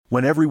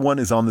When everyone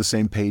is on the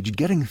same page,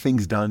 getting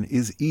things done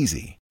is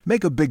easy.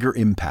 Make a bigger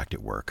impact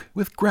at work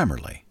with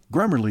Grammarly.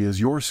 Grammarly is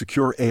your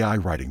secure AI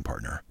writing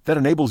partner that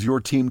enables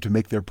your team to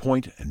make their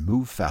point and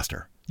move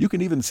faster. You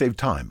can even save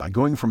time by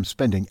going from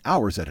spending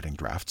hours editing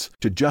drafts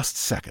to just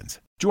seconds.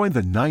 Join the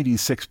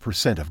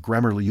 96% of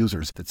Grammarly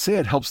users that say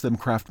it helps them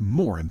craft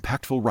more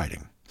impactful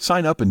writing.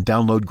 Sign up and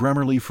download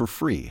Grammarly for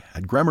free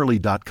at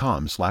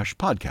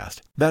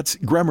Grammarly.com/podcast. That's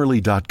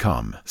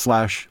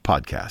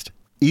Grammarly.com/podcast.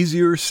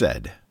 Easier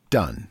said,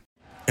 done.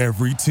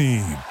 Every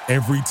team,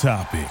 every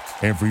topic,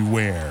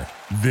 everywhere.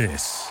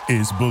 This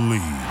is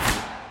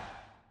Bleav.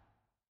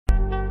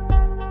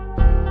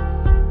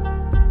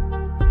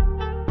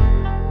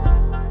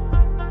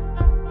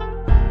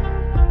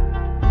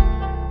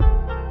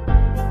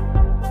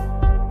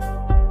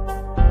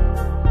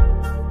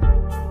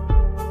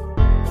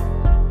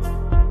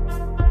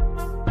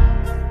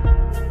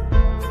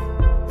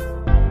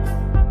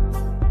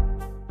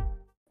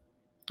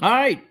 All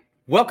right.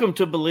 Welcome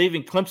to Bleav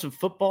in Clemson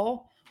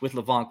Football with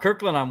Levon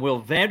Kirkland. I'm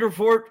Will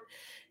Vandervort.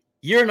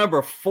 Year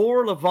number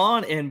 4,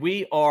 Levon, and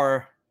we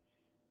are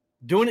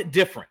doing it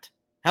different.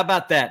 How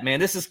about that, man?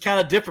 This is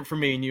kind of different for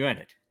me and you, ain't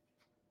it?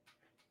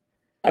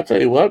 I tell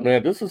you what,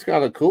 man, this is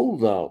kind of cool,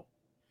 though.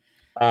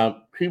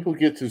 People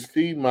get to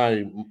see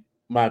my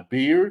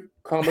beard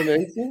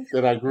combination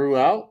that I grew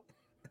out.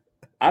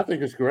 I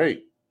think it's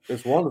great.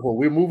 It's wonderful.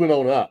 We're moving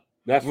on up.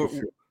 That's for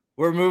sure.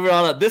 We're moving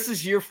on up. This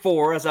is year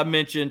 4, as I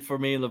mentioned, for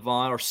me and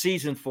Levon, or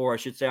season 4, I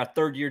should say. Our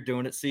 3rd year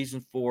doing it,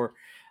 season 4,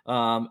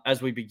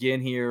 as we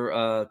begin here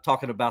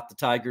talking about the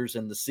Tigers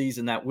and the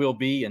season that will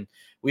be, and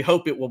we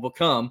hope it will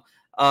become.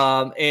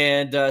 So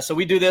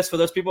we do this for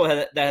those people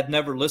that have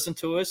never listened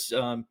to us.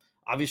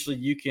 Obviously,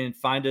 you can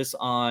find us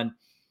on,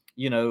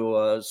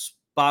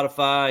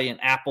 Spotify and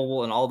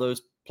Apple and all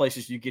those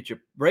places you get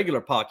your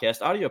regular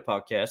podcast, audio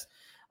podcast.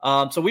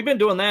 So we've been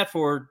doing that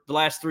for the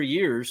last 3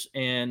 years.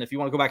 And if you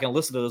want to go back and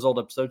listen to those old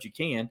episodes, you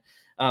can.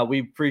 We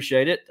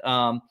appreciate it.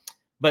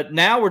 But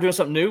now we're doing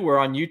something new. We're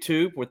on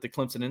YouTube with the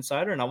Clemson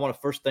Insider. And I want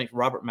to first thank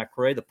Robert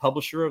McRae, the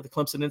publisher of the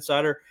Clemson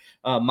Insider,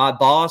 my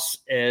boss,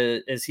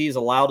 as he's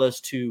allowed us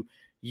to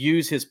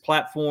use his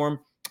platform,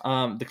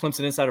 the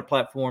Clemson Insider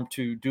platform,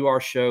 to do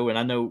our show. And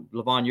I know,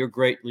 Levon, you're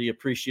greatly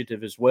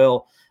appreciative as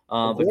well,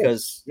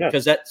 because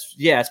that's,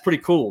 it's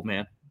pretty cool,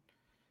 man.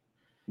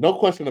 No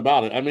question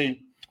about it. I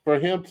mean, for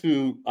him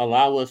to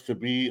allow us to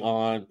be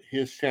on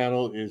his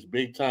channel is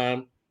big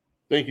time.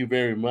 Thank you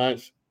very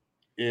much.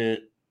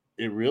 It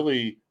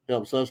really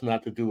helps us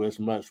not to do as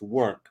much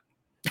work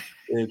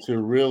and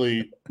to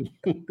really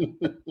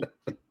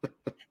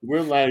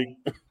we're like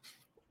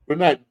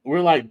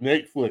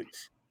Netflix.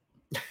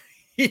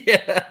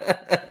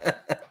 Yeah.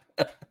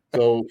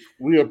 So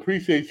we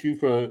appreciate you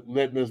for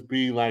letting us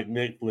be like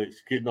Netflix,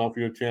 getting off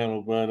your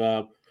channel.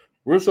 But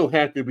we're so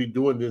happy to be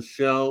doing this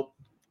show,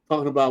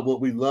 talking about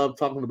what we love,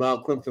 talking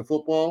about Clemson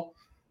football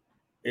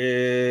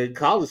and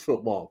college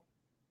football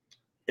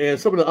and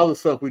some of the other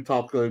stuff we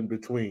talk in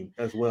between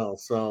as well.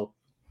 So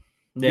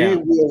me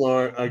and Will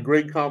are a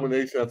great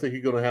combination. I think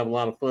you're going to have a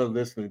lot of fun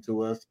listening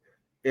to us,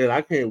 and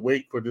I can't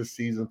wait for this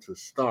season to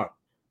start.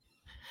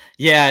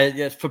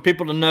 Yeah, for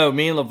people to know,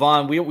 me and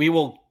Levon, we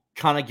will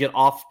kind of get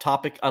off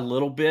topic a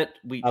little bit.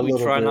 We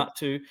try not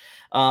to.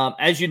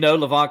 As you know,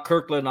 Levon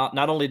Kirkland,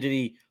 not only did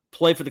he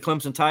play for the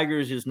Clemson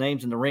Tigers, his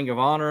name's in the Ring of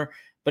Honor,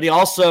 but he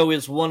also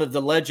is one of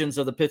the legends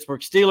of the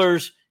Pittsburgh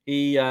Steelers.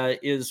 He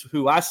is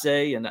who I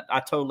say, and I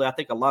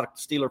think a lot of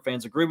Steeler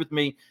fans agree with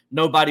me,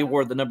 nobody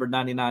wore the number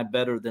 99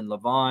 better than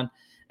Levon.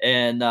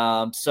 And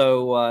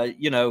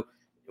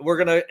we're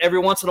going to, every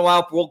once in a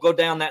while, we'll go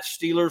down that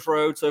Steelers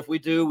road. So if we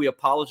do, we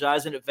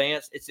apologize in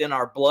advance. It's in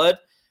our blood.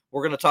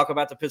 We're going to talk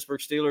about the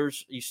Pittsburgh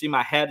Steelers. You see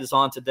my hat is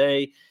on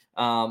today.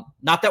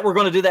 Not that we're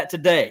going to do that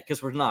today,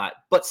 because we're not,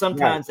 but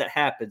sometimes that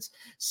happens.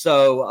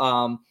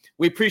 So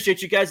we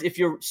appreciate you guys. If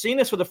you're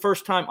seeing us for the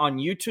first time on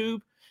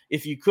YouTube,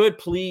 if you could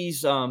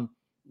please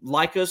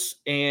like us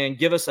and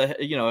give us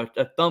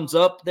a thumbs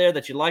up there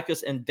that you like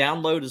us, and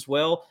download as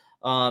well,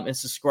 and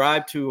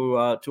subscribe to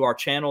our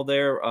channel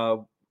there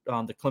on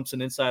the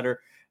Clemson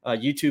Insider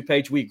YouTube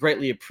page. We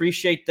greatly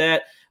appreciate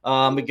that.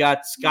 We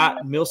got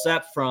Scott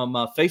Millsap from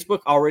Facebook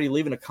already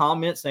leaving a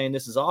comment saying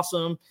this is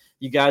awesome.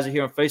 You guys are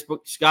here on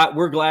Facebook. Scott,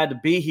 we're glad to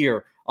be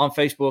here on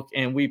Facebook,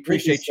 and we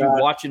appreciate you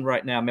watching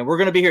right now, man. We're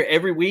going to be here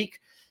every week.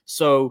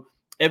 So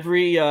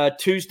every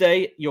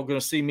Tuesday, you're going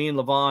to see me and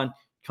Levon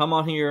come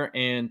on here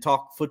and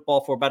talk football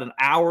for about an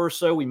hour or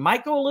so. We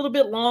might go a little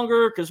bit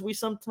longer because we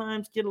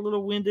sometimes get a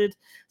little winded.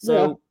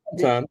 So,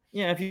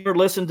 if you ever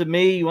listened to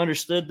me, you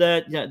understood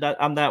that, that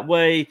I'm that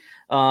way.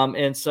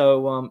 And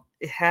so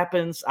it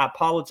happens. I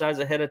apologize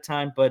ahead of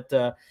time, but,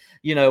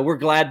 we're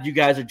glad you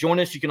guys are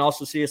joining us. You can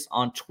also see us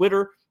on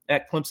Twitter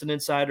at Clemson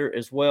Insider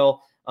as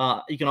well.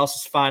 You can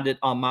also find it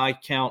on my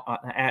account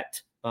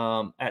at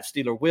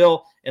Steeler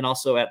Will, and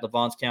also at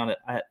Levon's account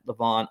at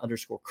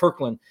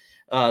Levon_Kirkland.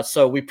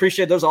 So we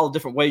appreciate those, all the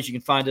different ways you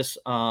can find us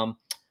on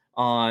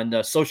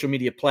social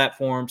media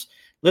platforms.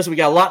 Listen, we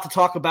got a lot to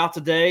talk about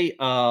today.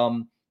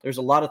 There's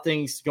a lot of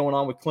things going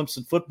on with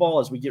Clemson football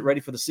as we get ready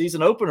for the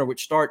season opener,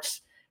 which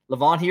starts,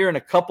 Levon, here in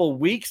a couple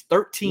weeks,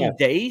 13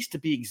 days to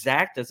be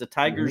exact, as the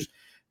Tigers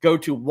go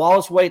to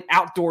Wallace Wade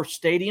Outdoor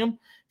Stadium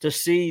to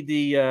see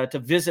to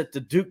visit the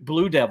Duke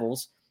Blue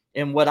Devils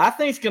in what I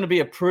think is going to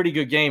be a pretty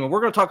good game. And we're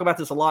going to talk about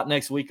this a lot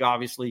next week,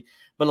 obviously.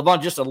 But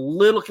Levon, just a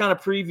little kind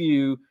of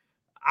preview.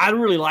 I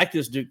really like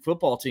this Duke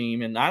football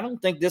team, and I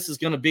don't think this is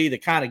going to be the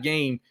kind of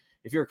game,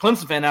 if you're a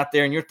Clemson fan out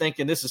there and you're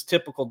thinking this is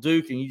typical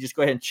Duke and you just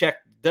go ahead and check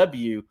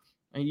W,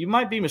 and you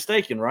might be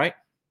mistaken, right?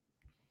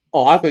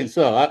 Oh, I think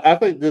so. I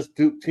think this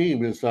Duke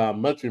team is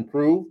much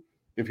improved.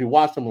 If you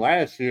watched them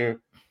last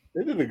year,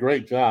 they did a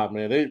great job,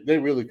 man. They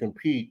really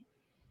compete.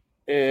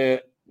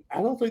 And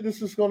I don't think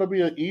this is going to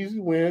be an easy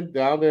win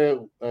down there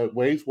at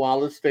Wade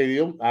Wallace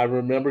Stadium. I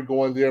remember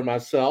going there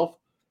myself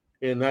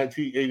in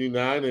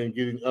 1989 and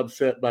getting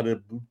upset by the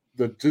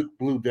Duke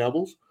Blue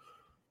Devils.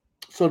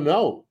 So,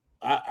 no,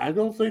 I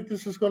don't think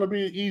this is going to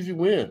be an easy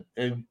win.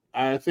 And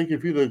I think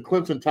if you're the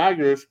Clemson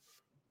Tigers,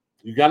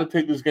 you got to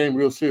take this game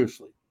real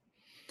seriously.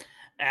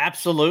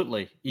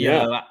 Absolutely.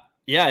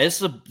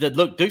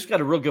 Look, Duke's got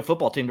a real good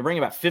football team. They're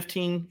bringing about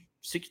 15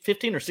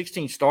 or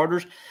 16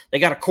 starters. They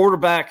got a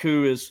quarterback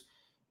who is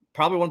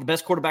probably one of the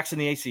best quarterbacks in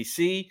the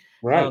ACC.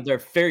 Right. They're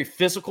a very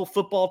physical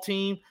football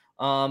team.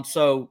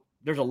 So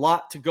there's a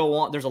lot to go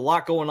on. There's a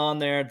lot going on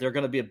there. They're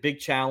going to be a big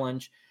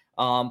challenge.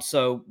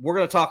 So we're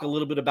going to talk a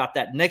little bit about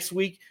that next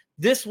week.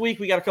 This week,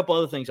 we got a couple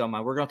other things on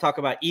mind. We're going to talk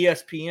about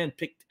ESPN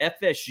picked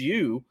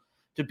FSU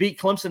to beat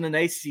Clemson in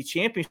the ACC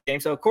Championship Game.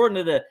 So according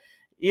to the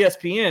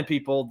ESPN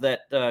people,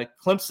 that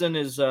Clemson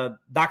is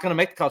not going to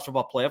make the college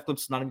football playoff.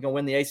 Clemson's not even going to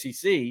win the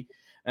ACC.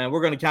 And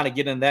we're going to kind of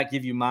get into that,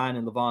 give you mine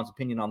and Levon's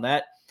opinion on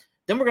that.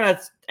 Then we're going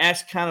to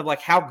ask kind of like,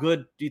 how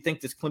good do you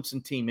think this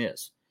Clemson team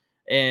is?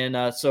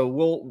 And so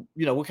we'll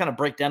kind of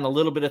break down a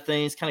little bit of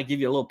things, kind of give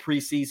you a little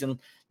preseason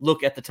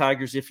look at the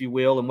Tigers, if you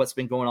will, and what's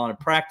been going on in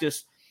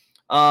practice.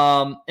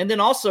 And then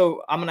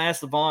also I'm going to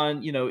ask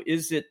Levon,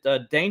 is it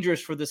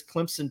dangerous for this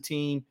Clemson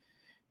team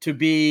to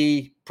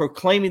be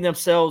proclaiming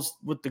themselves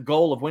with the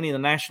goal of winning the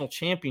national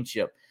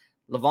championship?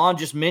 Levon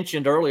just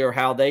mentioned earlier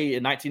how they,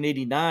 in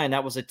 1989,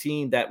 that was a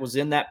team that was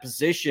in that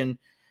position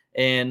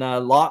and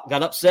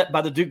got upset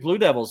by the Duke Blue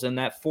Devils in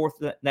that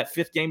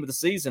fifth game of the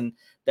season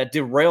that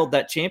derailed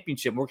that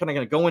championship. We're kind of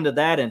going to go into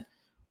that and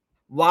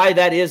why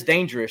that is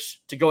dangerous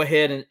to go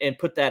ahead and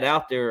put that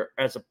out there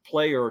as a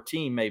player or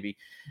team maybe.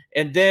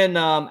 And then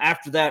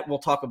after that, we'll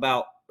talk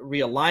about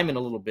realignment a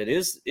little bit.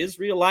 Is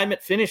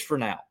realignment finished for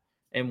now?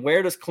 And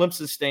where does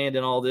Clemson stand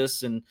in all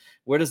this? And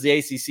where does the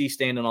ACC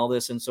stand in all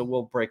this? And so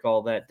we'll break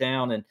all that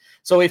down. And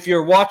so if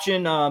you're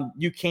watching,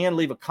 you can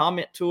leave a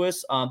comment to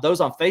us.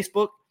 Those on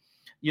Facebook,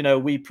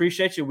 we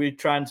appreciate you. We're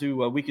trying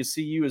to, we can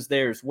see you as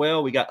there as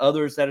well. We got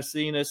others that are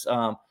seeing us.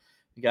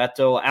 We got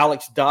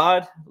Alex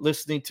Dodd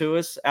listening to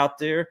us out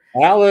there.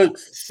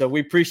 Alex. So we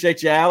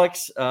appreciate you,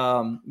 Alex.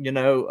 Got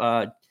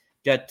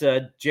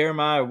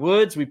Jeremiah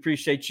Woods. We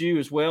appreciate you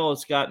as well.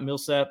 Scott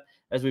Millsap,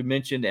 as we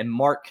mentioned, and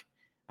Mark.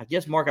 I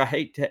guess, Mark, I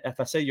hate if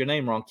I say your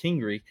name wrong,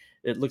 Kingery.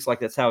 It looks like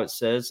that's how it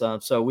says.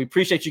 So we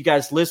appreciate you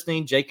guys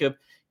listening. Jacob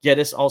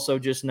Geddes also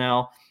just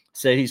now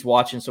said he's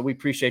watching. So we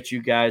appreciate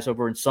you guys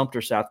over in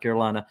Sumter, South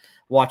Carolina,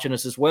 watching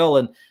us as well.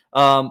 And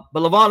but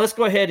Levon, let's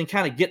go ahead and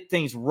kind of get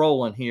things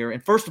rolling here.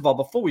 And first of all,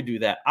 before we do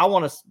that,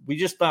 we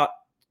just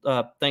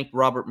thank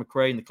Robert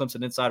McCray and the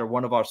Clemson Insider,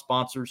 one of our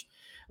sponsors.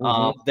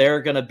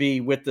 They're going to be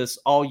with us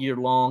all year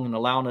long and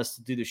allowing us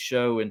to do the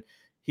show and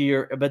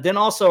here. But then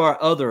also our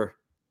other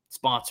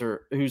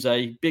sponsor, who's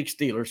a big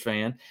Steelers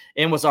fan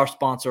and was our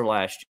sponsor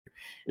last year.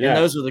 Yes. And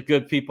those are the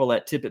good people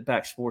at Tip It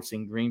Back Sports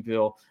in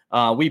Greenville.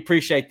 We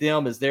appreciate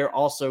them as they're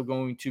also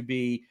going to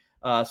be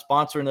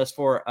sponsoring us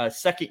for a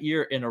second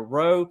year in a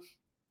row.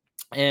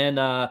 And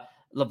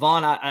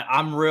Levon,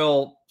 I'm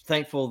real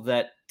thankful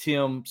that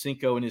Tim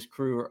Cinco and his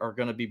crew are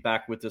going to be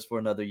back with us for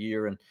another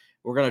year. And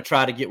we're going to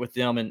try to get with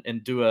them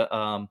and do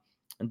a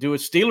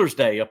Steelers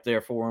Day up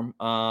there for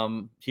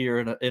them here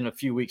in a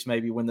few weeks,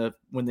 maybe when the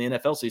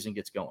NFL season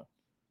gets going.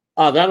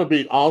 That would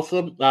be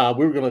awesome.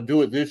 We were going to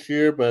do it this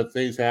year, but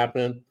things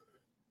happen.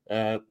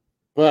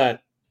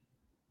 But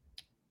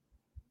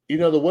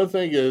the one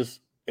thing is,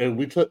 and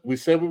we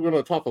said we were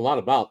going to talk a lot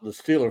about the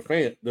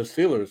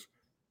Steelers,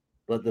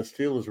 but the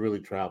Steelers really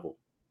travel.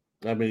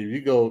 I mean,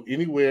 you go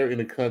anywhere in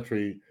the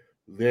country,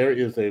 there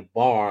is a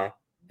bar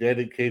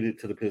dedicated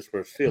to the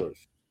Pittsburgh Steelers,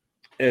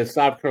 and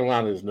South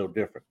Carolina is no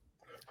different.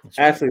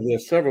 Actually,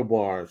 there's several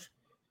bars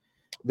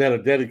that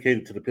are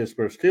dedicated to the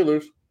Pittsburgh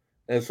Steelers,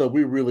 and so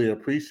we really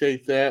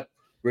appreciate that.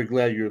 We're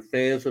glad you're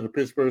fans of the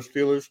Pittsburgh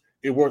Steelers.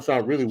 It works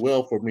out really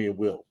well for me and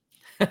Will.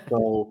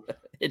 So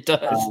it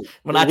does.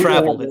 When I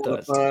travel, it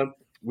does. Fun.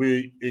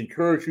 We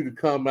encourage you to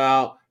come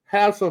out,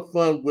 have some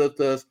fun with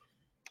us.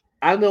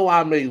 I know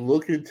I may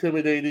look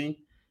intimidating,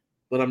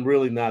 but I'm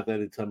really not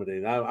that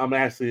intimidating. I'm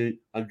actually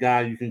a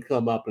guy you can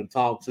come up and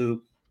talk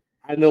to.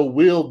 I know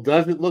Will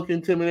doesn't look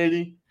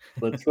intimidating,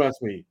 but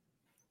trust me,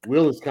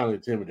 Will is kind of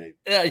intimidating.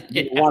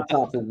 Watch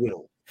out for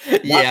Will.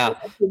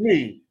 Not for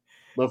me,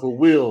 but for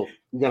Will,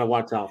 you got to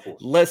watch out for him.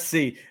 Let's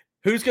see.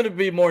 Who's going to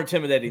be more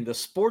intimidating, the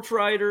sports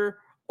writer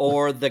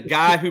or the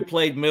guy who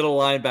played middle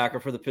linebacker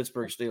for the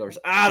Pittsburgh Steelers?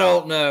 I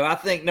don't know. I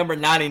think number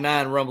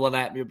 99 rumbling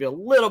at me will be a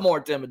little more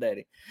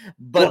intimidating.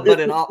 But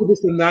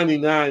it's the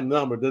 99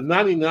 number. The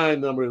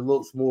 99 number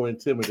looks more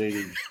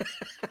intimidating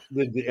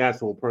than the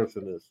actual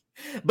person is.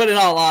 But in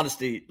all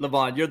honesty,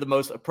 Levon, you're the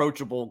most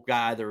approachable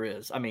guy there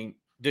is. I mean,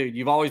 dude,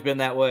 you've always been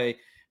that way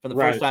from the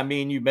first time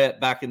me and you met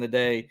back in the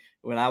day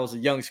when I was a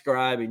young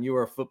scribe and you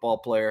were a football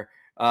player.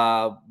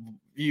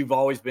 You've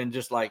always been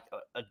just like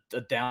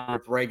a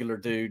down regular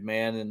dude,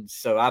 man. And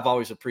so I've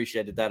always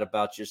appreciated that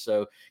about you.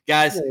 So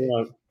guys,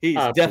 he's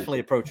definitely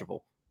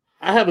approachable.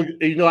 I have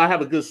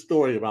a good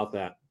story about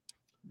that.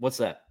 What's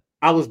that?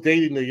 I was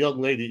dating a young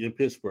lady in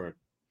Pittsburgh.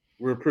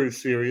 We were pretty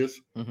serious.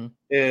 Mm-hmm.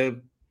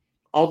 And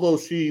although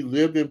she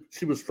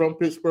was from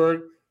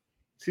Pittsburgh,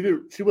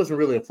 she wasn't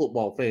really a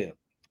football fan.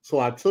 So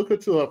I took her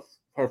to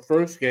her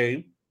first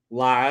game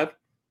live.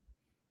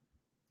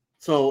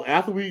 So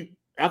after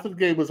the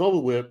game was over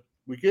with,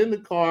 we get in the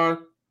car.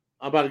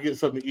 I'm about to get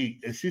something to eat.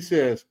 And she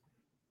says,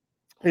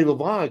 "Hey,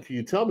 Levon, can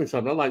you tell me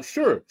something?" I'm like,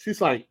 "Sure." She's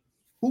like,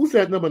 "Who's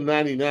that number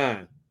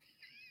 99?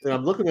 And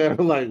I'm looking at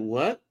her like,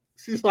 "What?"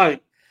 She's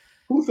like,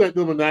 "Who's that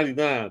number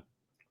 99?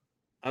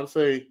 I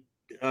said,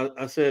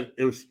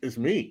 "It's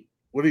me."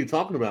 "What are you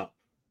talking about?"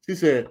 She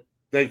said,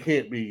 "That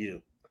can't be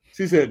you."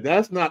 She said,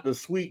 "That's not the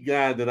sweet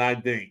guy that I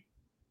date.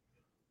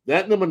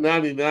 That number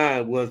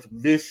 99 was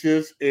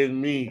vicious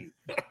and mean.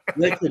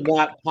 That could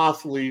not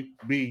possibly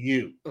be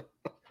you."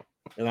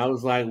 And I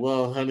was like,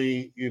 "Well,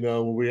 honey,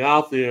 when we're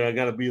out there, I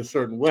got to be a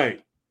certain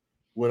way.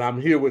 When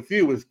I'm here with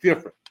you, it's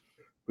different."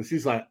 But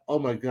she's like, "Oh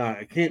my God,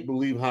 I can't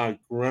believe how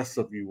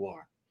aggressive you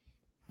are,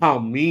 how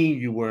mean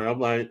you were." I'm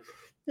like,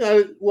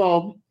 "Yeah,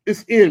 well,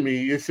 it's in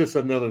me. It's just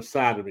another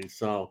side of me."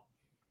 So,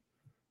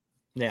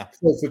 yeah.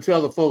 So to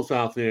tell the folks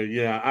out there,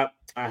 yeah,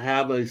 I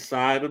have a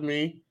side of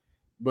me,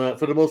 but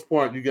for the most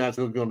part, you guys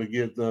are going to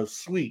get the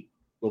sweet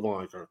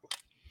Levon Kirkland.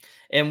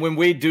 And when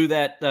we do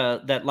that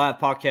live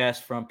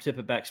podcast from Tip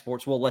It Back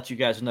Sports, we'll let you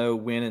guys know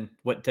when and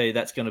what day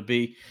that's going to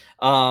be.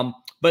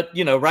 But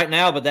right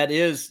now, that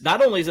is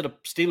not only is it a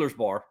Steelers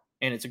bar,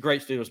 and it's a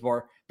great Steelers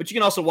bar, but you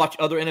can also watch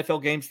other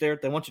NFL games there.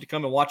 They want you to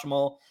come and watch them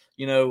all.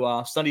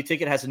 Sunday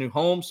Ticket has a new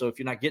home, so if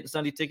you're not getting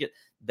Sunday Ticket,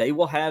 they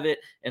will have it,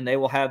 and they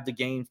will have the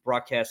games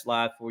broadcast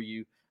live for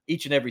you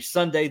each and every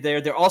Sunday there.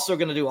 They're also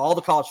going to do all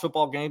the college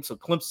football games, so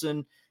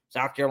Clemson,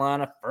 South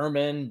Carolina,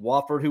 Furman,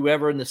 Wofford,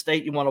 whoever in the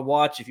state you want to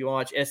watch. If you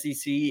want to watch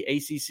SEC,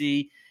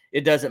 ACC,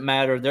 it doesn't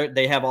matter.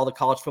 They have all the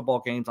college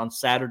football games on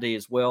Saturday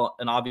as well.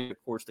 And obviously,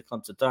 of course, the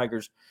Clemson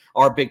Tigers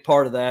are a big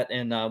part of that.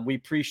 And we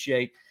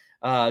appreciate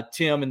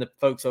Tim and the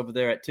folks over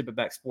there at Tip It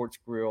Back Sports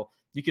Grill.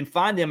 You can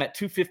find them at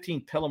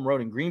 215 Pelham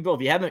Road in Greenville.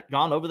 If you haven't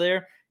gone over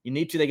there, you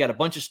need to. They got a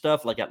bunch of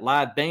stuff. They got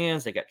live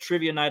bands. They got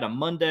trivia night on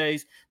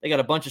Mondays. They got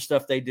a bunch of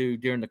stuff they do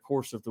during the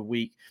course of the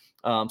week.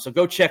 So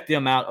go check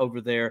them out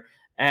over there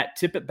at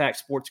Tip It Back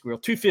Sports Grill,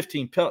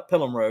 215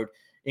 Pelham Road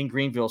in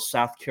Greenville,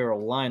 South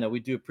Carolina. We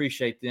do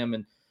appreciate them.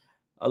 And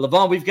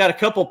Levon, we've got a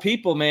couple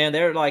people, man.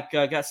 They're like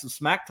got some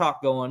smack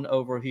talk going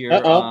over here. We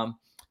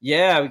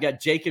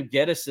got Jacob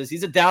Geddes says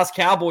he's a Dallas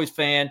Cowboys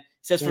fan. He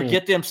says,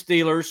 forget them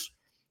Steelers.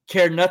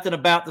 Care nothing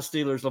about the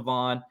Steelers,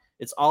 Levon.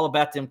 It's all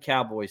about them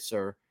Cowboys,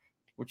 sir.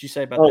 What you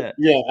say about that?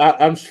 Yeah,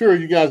 I'm sure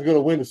you guys are going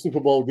to win the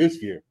Super Bowl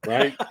this year,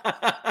 right?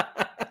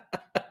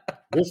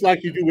 Just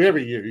like you do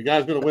every year. You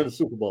guys are going to win the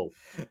Super Bowl.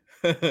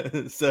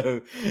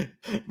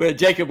 But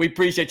Jacob, we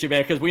appreciate you,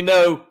 man, because we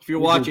know if you're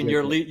watching,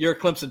 you're a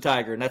Clemson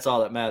Tiger, and that's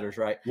all that matters,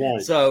 right?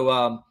 Right.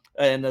 So,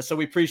 so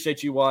we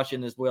appreciate you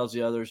watching as well as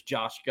the others.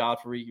 Josh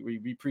Godfrey,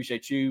 we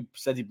appreciate you.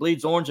 Says he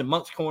bleeds orange in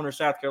Moncks Corner,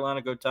 South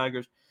Carolina. Go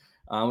Tigers.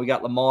 We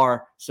got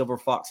Lamar Silver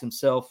Fox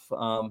himself.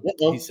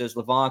 He says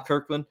Levon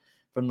Kirkland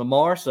from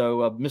Lamar.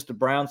 So Mr.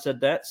 Brown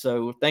said that.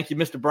 So thank you,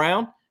 Mr.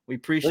 Brown. We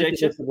appreciate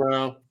you, Mr.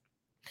 Brown.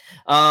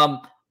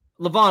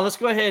 Levon, let's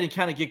go ahead and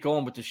kind of get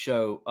going with the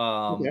show.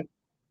 Okay.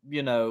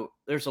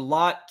 There's a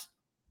lot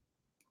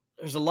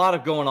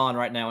of going on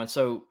right now. And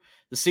so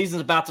the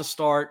season's about to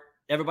start.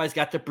 Everybody's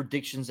got their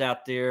predictions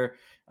out there.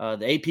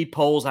 The AP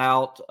polls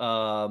out.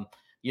 The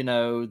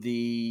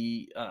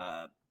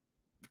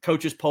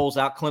coaches polls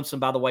out. Clemson,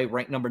 by the way,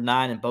 ranked number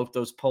 9 in both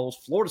those polls.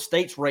 Florida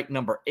State's ranked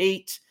number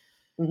 8,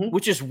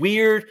 which is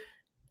weird.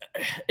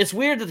 It's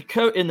weird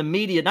that in the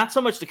media, not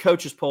so much the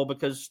coaches poll,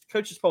 because the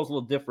coaches poll is a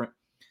little different.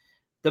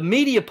 The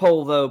media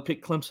poll, though,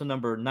 picked Clemson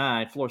number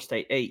 9, Florida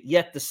State 8.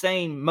 Yet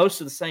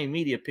most of the same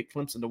media picked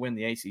Clemson to win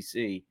the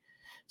ACC.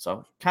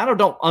 So kind of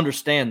don't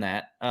understand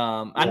that.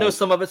 I know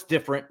some of it's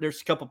different.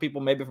 There's a couple people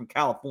maybe from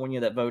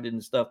California that voted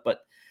and stuff, but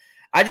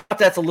I thought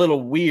that's a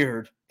little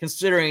weird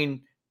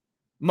considering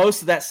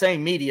most of that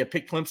same media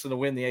picked Clemson to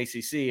win the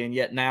ACC, and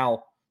yet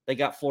now they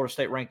got Florida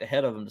State ranked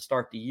ahead of them to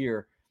start the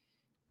year.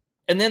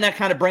 And then that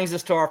kind of brings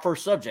us to our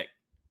first subject.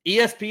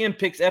 ESPN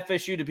picks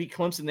FSU to beat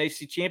Clemson in the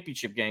ACC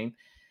Championship Game.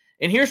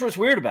 And here's what's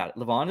weird about it,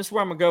 Levon. This is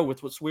where I'm going to go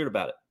with what's weird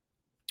about it.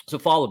 So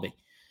follow me.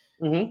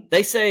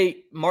 They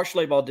say Mark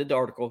Schlabach did the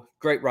article.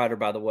 Great writer,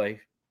 by the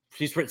way.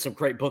 He's written some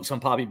great books on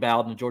Bobby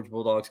Bowden and Georgia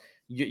Bulldogs.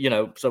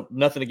 So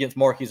nothing against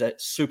Mark. He's a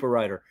super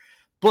writer.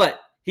 But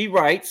he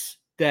writes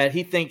that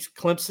he thinks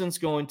Clemson's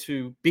going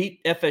to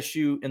beat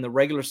FSU in the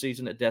regular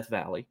season at Death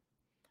Valley.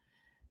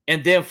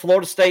 And then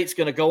Florida State's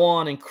going to go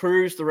on and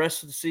cruise the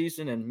rest of the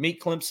season and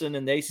meet Clemson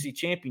in the ACC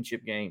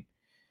Championship game.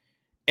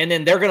 And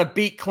then they're going to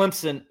beat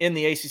Clemson in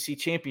the ACC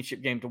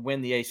Championship game to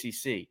win the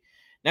ACC.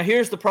 Now,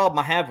 here's the problem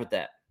I have with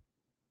that.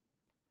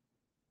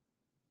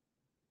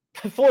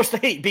 Florida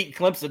State beat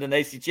Clemson in the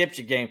ACC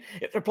Championship game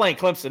if they're playing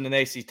Clemson in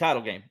the ACC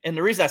title game. And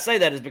the reason I say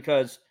that is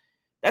because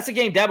that's a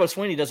game Dabo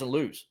Swinney doesn't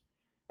lose.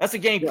 That's a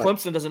game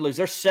Clemson doesn't lose.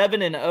 They're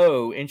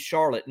 7-0 in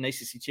Charlotte in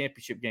ACC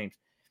Championship games.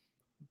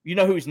 You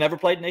know who's never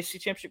played an ACC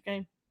Championship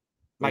game?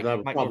 Mike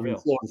Norvell.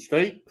 Florida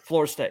State?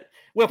 Florida State.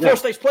 Well, Florida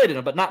State's played in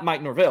them, but not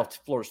Mike Norvell,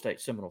 Florida State,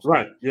 Seminoles.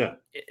 Right, yeah.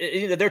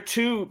 They're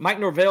two. Mike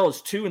Norvell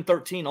is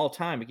 2-13 all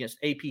time against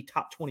AP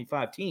top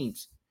 25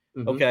 teams.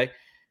 Mm-hmm. Okay.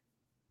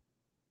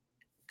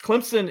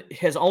 Clemson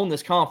has owned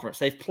this conference.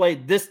 They've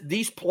played this.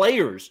 These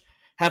players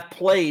have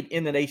played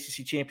in an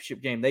ACC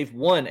championship game. They've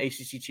won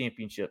ACC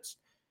championships.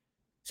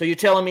 So you're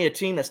telling me a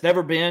team that's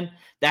never been,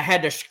 that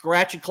had to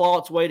scratch and claw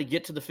its way to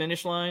get to the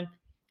finish line,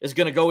 is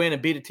going to go in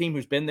and beat a team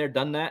who's been there,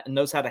 done that, and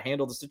knows how to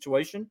handle the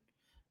situation?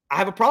 I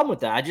have a problem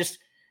with that.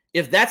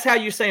 If that's how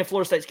you're saying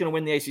Florida State's going to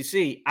win the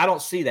ACC, I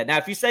don't see that. Now,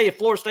 if you say if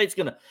Florida State's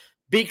going to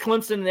beat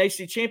Clemson in the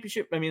ACC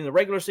championship, in the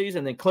regular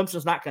season, then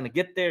Clemson's not going to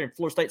get there and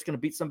Florida State's going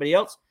to beat somebody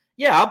else,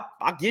 yeah,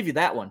 I'll give you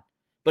that one.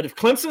 But if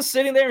Clemson's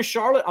sitting there in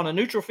Charlotte on a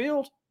neutral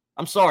field,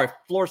 I'm sorry,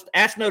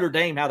 ask Notre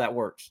Dame how that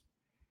works.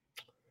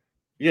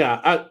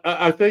 Yeah,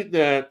 I think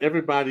that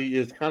everybody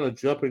is kind of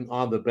jumping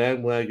on the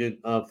bandwagon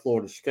of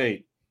Florida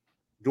State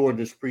during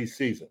this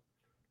preseason.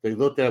 They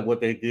looked at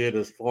what they did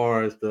as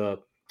far as the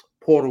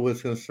portal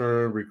is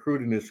concerned,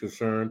 recruiting is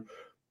concerned,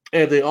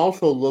 and they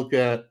also look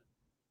at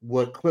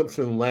what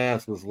Clemson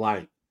last was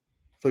like.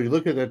 So you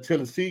look at that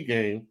Tennessee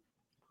game,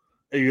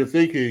 and you're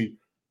thinking,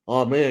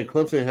 oh, man,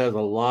 Clemson has a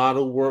lot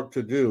of work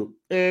to do.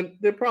 And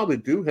they probably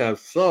do have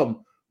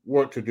some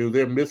work to do.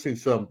 They're missing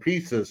some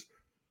pieces.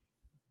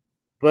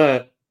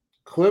 But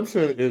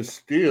Clemson is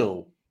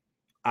still,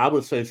 I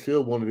would say,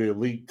 still one of the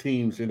elite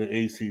teams in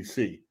the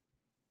ACC.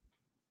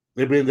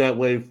 They've been that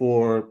way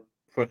for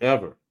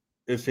forever,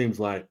 it seems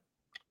like.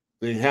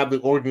 They have the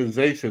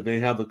organization. They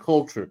have the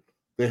culture.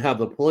 They have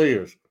the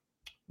players.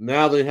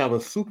 Now they have a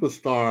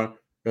superstar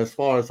as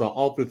far as the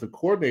offensive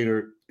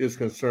coordinator is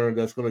concerned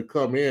that's going to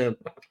come in,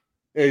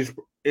 and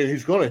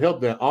he's going to help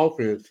that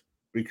offense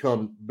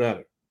become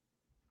better.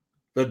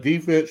 The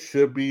defense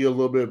should be a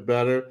little bit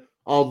better,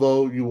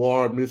 although you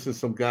are missing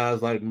some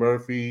guys like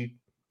Murphy,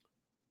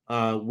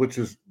 which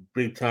is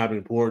big time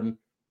important.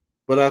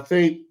 But I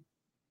think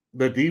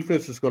the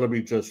defense is going to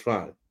be just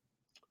fine.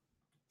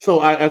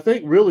 So I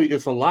think really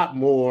it's a lot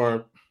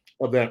more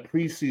of that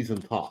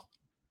preseason talk.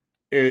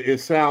 It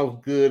sounds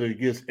good. It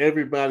gets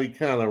everybody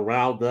kind of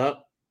riled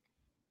up.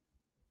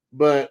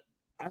 But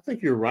I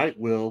think you're right,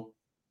 Will.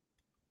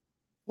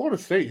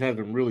 Florida State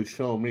hasn't really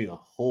shown me a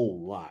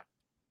whole lot.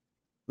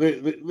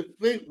 They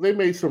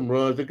made some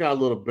runs. They got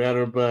a little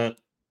better, but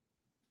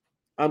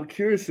I'm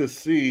curious to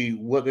see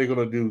what they're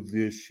going to do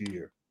this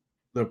year.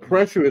 The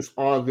pressure is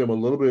on them a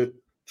little bit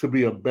to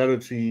be a better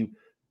team,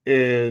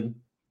 and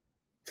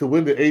to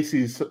win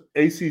the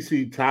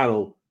ACC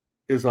title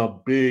is a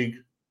big,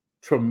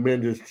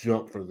 tremendous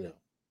jump for them.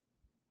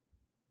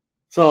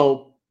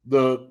 So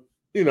the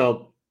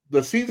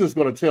season's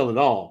going to tell it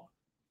all,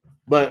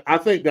 but I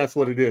think that's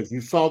what it is.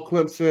 You saw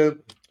Clemson.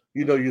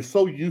 You're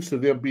so used to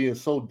them being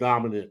so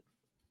dominant,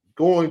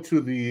 going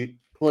to the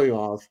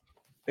playoffs.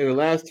 In the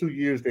last 2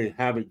 years, they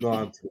haven't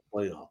gone to the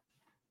playoff.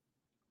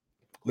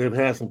 They've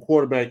had some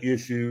quarterback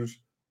issues.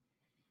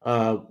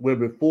 When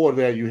before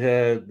that, you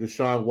had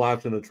Deshaun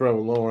Watson and Trevor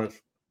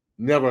Lawrence,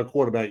 never a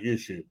quarterback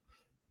issue.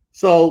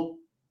 So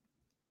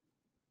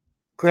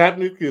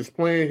Klapnick is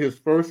playing his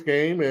first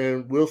game,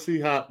 and we'll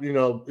see how,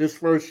 his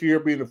first year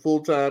being a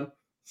full-time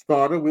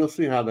starter, we'll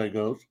see how that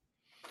goes.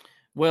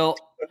 Well,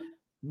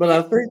 but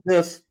I think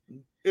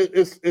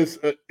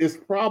it's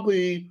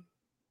probably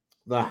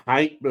the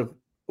hype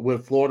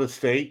with Florida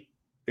State,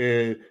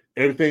 and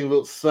everything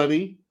looks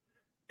sunny.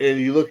 And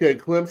you look at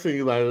Clemson,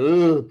 you're like,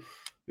 ugh,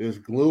 it's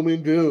gloom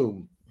and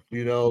doom.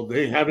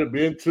 They haven't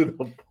been to the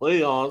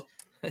playoffs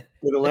in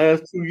the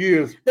last 2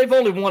 years. They've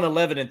only won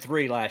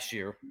 11-3 last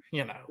year.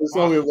 It's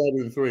only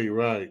 11-3,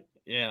 right?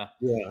 Yeah.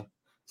 Yeah.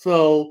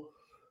 So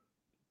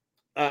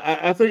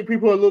I think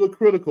people are a little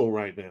critical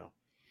right now.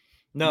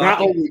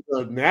 Not only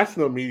the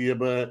national media,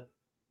 but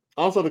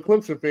also the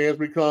Clemson fans,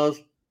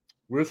 because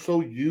we're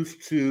so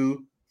used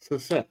to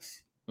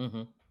success.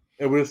 Mm-hmm.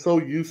 And we're so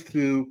used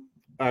to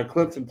our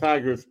Clemson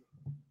Tigers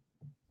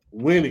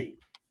winning.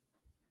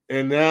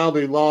 And now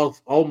they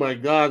lost, oh my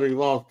God, they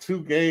lost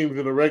 2 games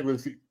in the regular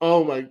season.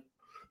 Oh my,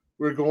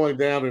 we're going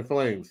down in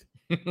flames.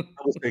 I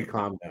would say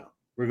calm down.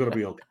 We're going to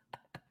be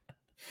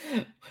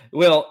okay.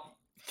 Well,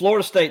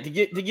 Florida State, to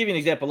give you an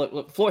example,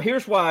 look,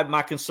 here's why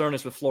my concern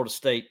is with Florida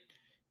State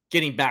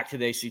getting back to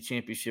the ACC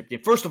Championship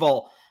game. First of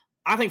all,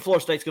 I think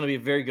Florida State's going to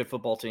be a very good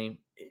football team.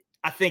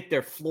 I think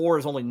their floor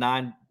is only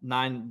nine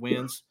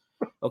wins.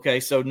 Okay,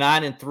 so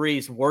 9-3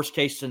 is worst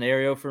case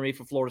scenario for me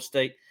for Florida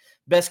State.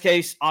 Best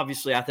case,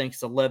 obviously, I think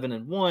it's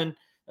 11-1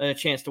 and a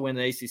chance to win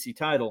the ACC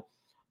title.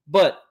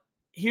 But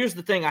here's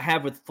the thing I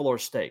have with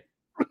Florida State,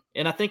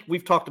 and I think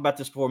we've talked about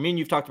this before. Me and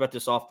you've talked about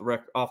this off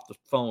the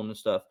phone and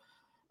stuff.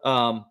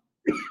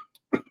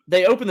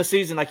 They opened the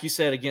season, like you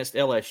said, against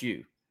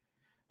LSU.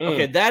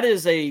 Okay, that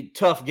is a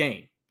tough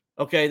game.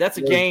 Okay, that's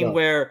a game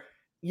where,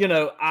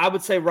 I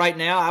would say right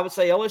now,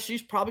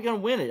 LSU's probably going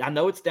to win it. I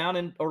know it's down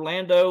in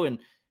Orlando, and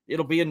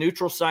it'll be a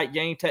neutral site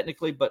game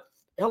technically, but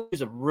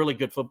LSU's a really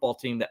good football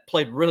team that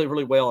played really,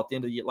 really well at the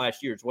end of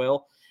last year as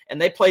well. And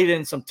they played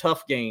in some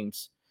tough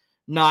games,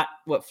 not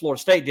what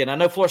Florida State did. I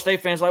know Florida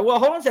State fans are like, well,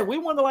 hold on a second. We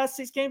won the last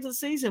 6 games of the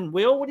season.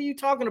 Will, what are you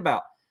talking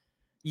about?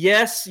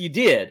 Yes, you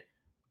did.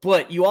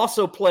 But you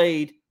also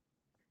played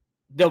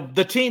the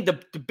team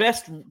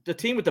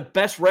with the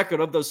best record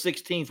of those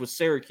 6 teams was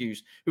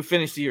Syracuse, who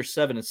finished the year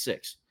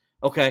 7-6.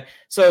 Okay,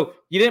 so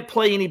you didn't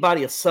play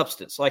anybody of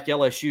substance like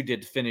LSU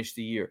did to finish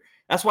the year.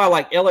 That's why,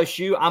 like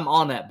LSU, I'm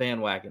on that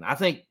bandwagon. I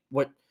think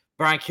what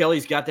Brian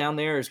Kelly's got down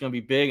there is going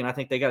to be big, and I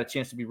think they got a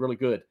chance to be really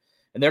good.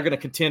 And they're going to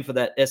contend for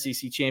that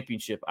SEC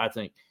championship, I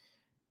think.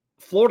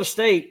 Florida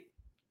State,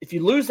 if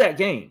you lose that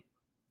game,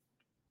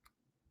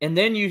 and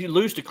then you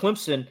lose to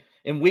Clemson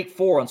in Week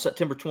 4 on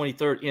September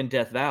 23rd in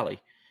Death Valley,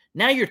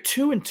 now you're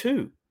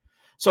 2-2.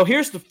 So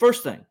here's the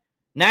first thing.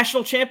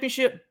 National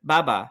championship,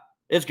 bye-bye.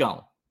 It's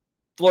gone.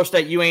 Florida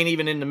State, you ain't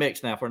even in the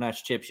mix now for a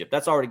national championship.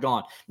 That's already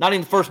gone. Not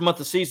in the first month of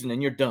the season,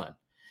 and you're done.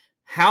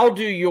 How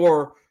do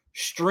your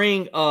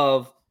string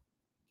of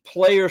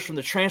players from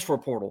the transfer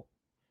portal,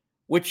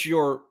 which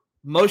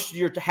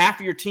half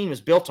of your team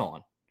is built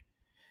on,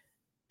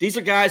 these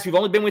are guys who've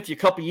only been with you a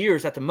couple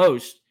years at the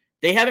most.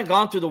 They haven't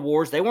gone through the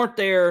wars. They weren't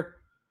there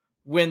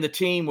when the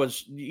team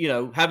was,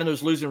 having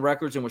those losing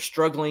records and was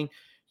struggling,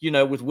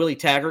 with Willie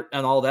Taggart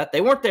and all that.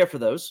 They weren't there for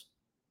those.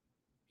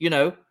 I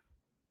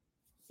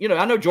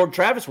know Jordan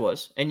Travis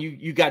was, and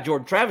you got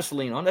Jordan Travis to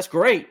lean on. That's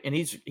great, and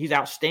he's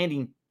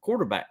outstanding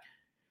quarterback.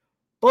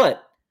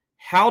 But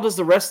how does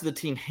the rest of the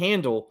team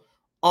handle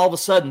all of a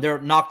sudden they're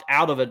knocked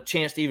out of a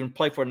chance to even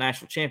play for a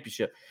national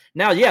championship?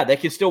 Now, yeah, they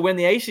can still win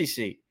the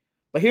ACC.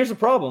 But here's the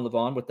problem,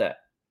 Levon, with that.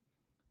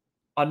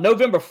 On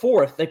November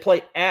 4th, they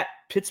play at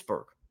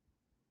Pittsburgh.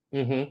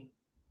 Mm-hmm.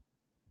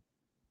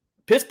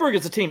 Pittsburgh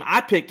is a team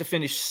I picked to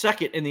finish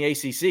second in the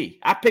ACC.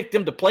 I picked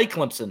them to play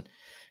Clemson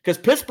because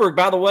Pittsburgh,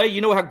 by the way,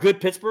 you know how good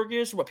Pittsburgh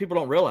is? What people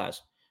don't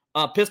realize.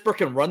 Pittsburgh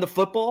can run the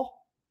football.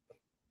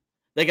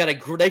 They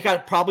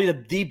got probably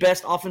the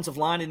best offensive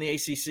line in the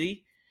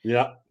ACC.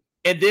 Yeah.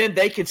 And then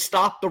they can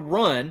stop the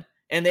run,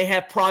 and they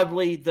have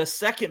probably the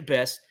second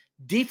best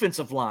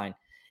defensive line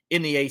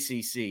in the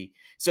ACC.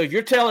 So if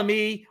you're telling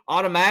me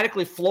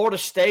automatically Florida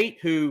State,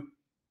 who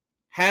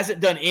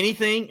hasn't done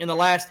anything in the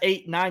last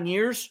 8-9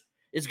 years,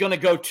 is going to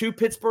go to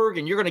Pittsburgh,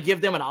 and you're going to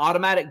give them an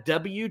automatic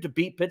W to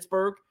beat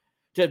Pittsburgh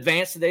to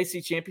advance to the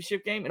ACC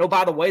Championship game. And, oh,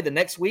 by the way, the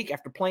next week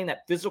after playing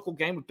that physical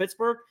game with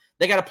Pittsburgh,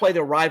 they got to play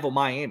their rival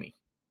Miami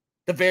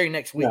the very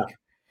next week. Yeah.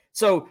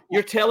 So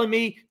you're telling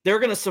me they're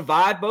going to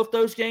survive both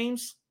those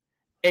games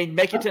and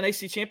make it to an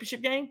ACC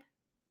Championship game?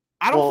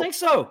 I don't think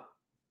so.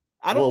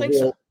 I don't think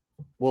so.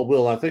 Well,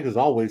 Will, I think it's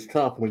always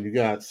tough when you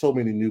got so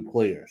many new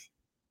players.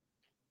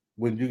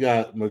 When you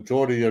got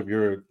majority of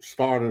your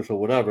starters or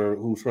whatever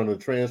who's from the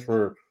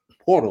transfer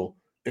portal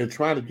and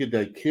trying to get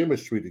that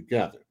chemistry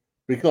together.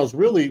 Because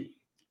really,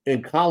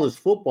 in college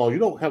football, you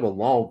don't have a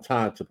long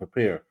time to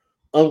prepare.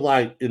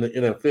 Unlike in the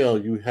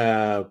NFL, you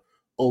have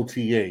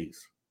OTAs.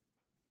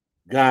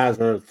 Guys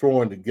are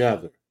throwing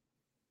together.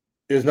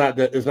 It's not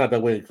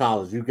that way in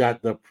college. You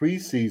got the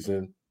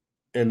preseason,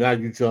 and now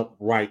you jump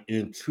right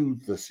into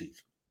the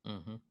season.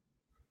 Mm-hmm.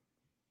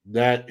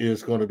 That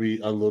is going to be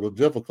a little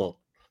difficult.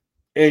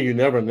 And you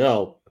never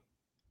know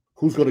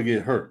who's going to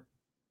get hurt.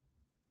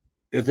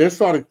 If their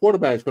starting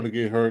quarterback is going to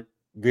get hurt,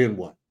 then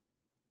what?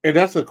 And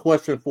that's a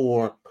question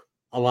for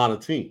a lot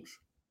of teams.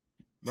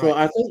 Right. So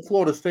I think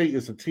Florida State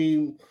is a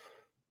team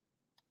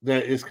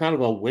that is kind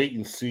of a wait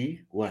and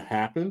see what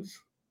happens.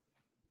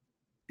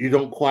 You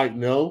don't quite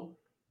know.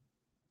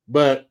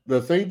 But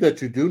the thing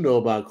that you do know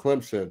about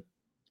Clemson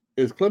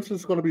is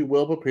Clemson's going to be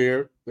well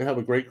prepared. They have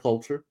a great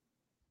culture.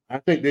 I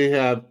think they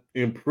have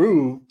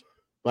improved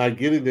by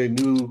getting their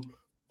new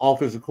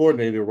offensive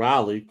coordinator,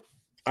 Riley.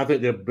 I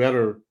think they're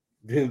better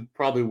than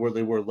probably where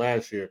they were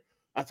last year.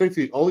 I think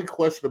the only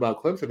question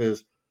about Clemson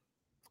is,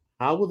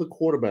 how will the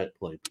quarterback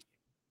play?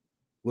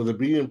 Will it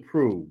be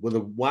improved? Will the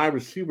wide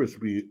receivers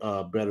be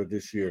better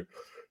this year?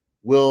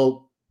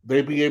 Will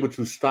they be able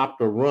to stop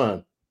the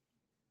run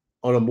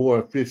on a more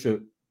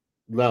efficient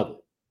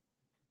level?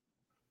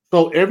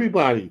 So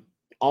everybody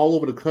all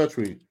over the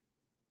country,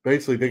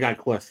 basically, they got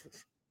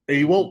questions. And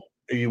you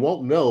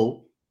won't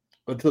know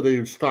until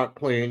they start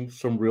playing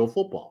some real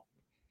football.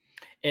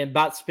 And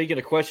speaking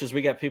of questions,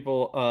 we got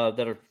people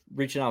that are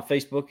reaching out on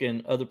Facebook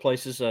and other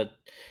places,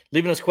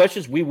 leaving us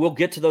questions. We will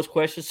get to those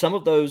questions. Some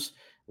of those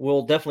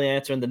we'll definitely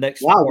answer in the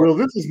next Wow, part. Will,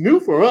 this is new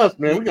for us,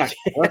 man. We got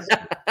questions.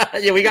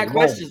 Yeah, we got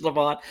questions,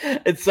 Levon.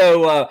 And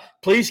so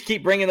please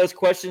keep bringing those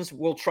questions.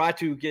 We'll try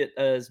to get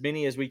as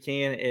many as we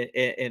can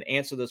and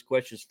answer those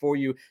questions for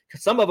you.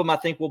 Some of them I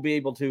think we'll be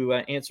able to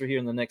answer here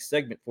in the next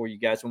segment for you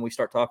guys when we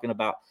start talking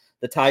about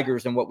the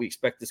Tigers and what we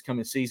expect this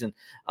coming season.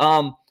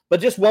 But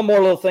just one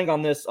more little thing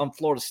on this, on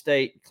Florida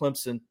State,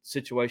 Clemson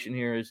situation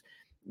here is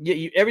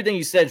everything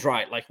you said is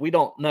right. Like, we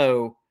don't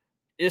know.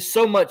 There's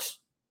so much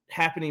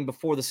happening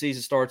before the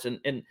season starts.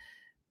 And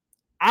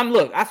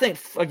I think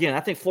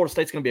Florida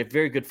State's going to be a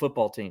very good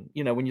football team.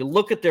 You know, when you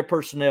look at their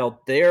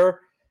personnel,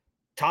 their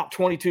top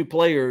 22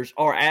 players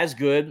are as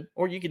good,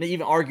 or you can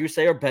even argue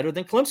say are better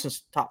than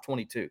Clemson's top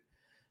 22.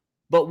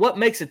 But what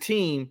makes a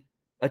team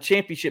a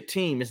championship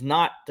team is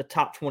not the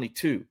top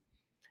 22. Mm-hmm.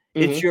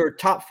 It's your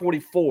top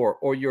 44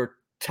 or your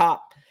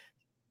top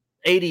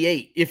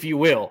 88, if you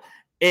will.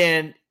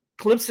 And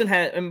Clemson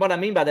and what I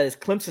mean by that is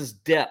Clemson's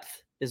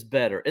depth is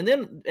better. And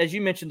then, as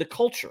you mentioned, the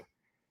culture.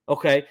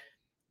 Okay.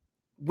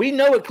 We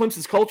know what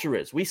Clemson's culture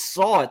is. We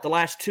saw it the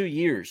last 2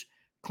 years.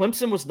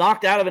 Clemson was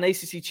knocked out of an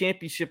ACC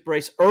championship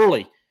race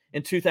early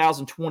in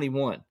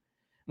 2021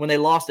 when they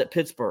lost at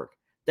Pittsburgh.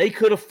 They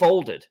could have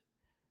folded.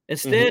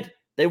 Instead,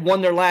 they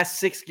won their last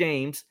 6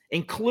 games,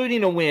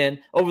 including a win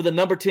over the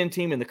number 10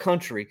 team in the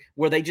country,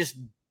 where they just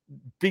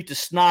beat the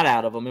snot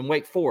out of them in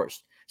Wake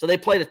Forest. So they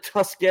played a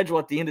tough schedule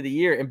at the end of the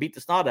year and beat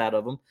the snot out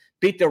of them,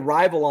 beat their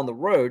rival on the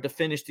road to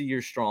finish the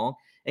year strong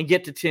and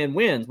get to 10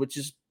 wins, which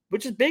is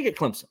big at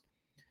Clemson.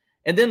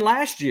 And then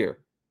last year,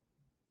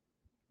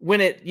 when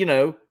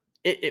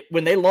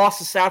when they lost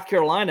to South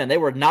Carolina and they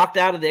were knocked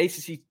out of the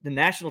ACC, the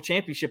national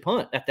championship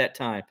hunt at that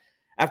time,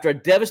 after a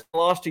devastating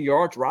loss to your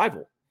arch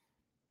rival,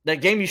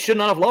 that game you should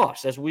not have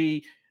lost, as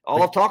we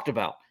all have talked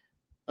about.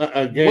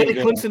 What did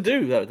Clemson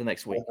do though the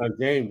next week? A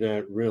game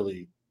that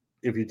really,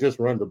 if you just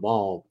run the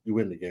ball, you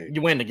win the game.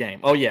 You win the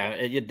game. Oh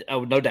yeah,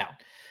 no doubt.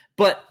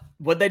 But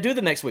what they do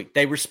the next week?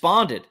 They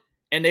responded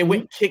and they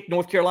went and kicked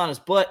North Carolina's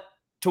butt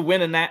to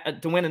win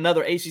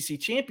another ACC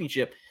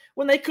championship,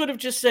 when they could have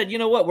just said, you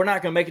know what, we're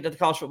not going to make it to the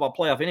college football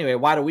playoff anyway.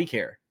 Why do we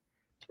care?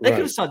 They could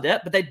have said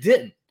that, but they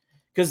didn't,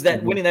 because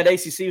winning that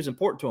ACC was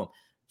important to them.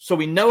 So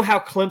we know how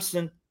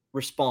Clemson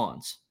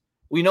responds.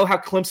 We know how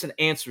Clemson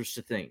answers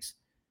to things.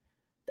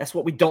 That's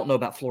what we don't know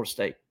about Florida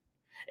State.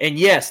 And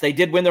yes, they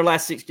did win their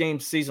last 6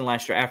 games season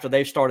last year after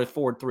they started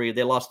 4-3.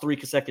 They lost 3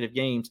 consecutive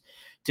games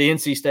to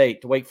NC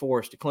State, to Wake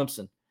Forest, to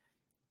Clemson.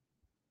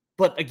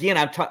 But again,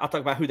 I'll talk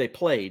about who they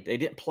played. They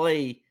didn't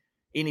play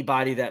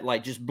anybody that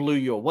just blew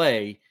you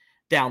away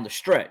down the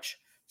stretch.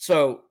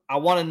 So I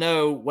want to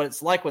know what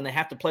it's like when they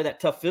have to play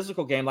that tough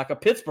physical game like a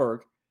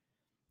Pittsburgh,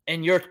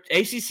 and your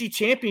ACC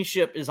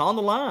championship is on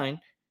the line.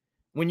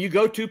 When you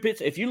go to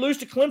Pittsburgh, if you lose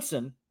to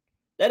Clemson,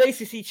 that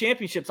ACC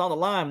championship's on the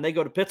line when they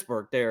go to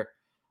Pittsburgh there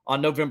on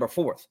November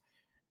 4th.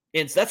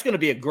 And so that's going to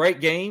be a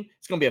great game.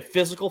 It's going to be a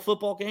physical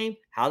football game.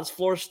 How does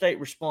Florida State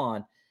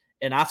respond?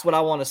 And that's what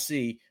I want to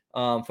see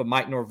from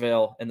Mike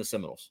Norvell and the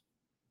Seminoles.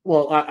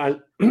 Well,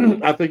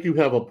 I think you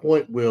have a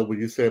point, Will, when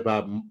you say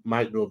about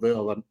Mike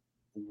Norvell.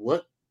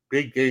 What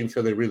big games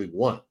have they really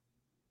won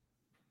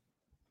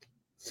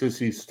since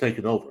he's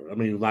taken over? I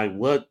mean,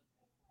 what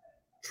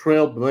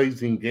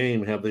trailblazing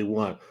game have they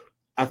won?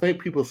 I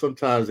think people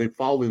sometimes they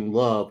fall in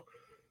love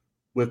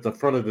with the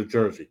front of the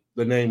jersey,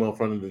 the name on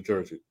front of the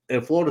jersey.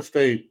 And Florida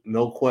State,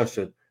 no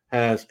question,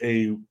 has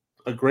a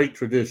great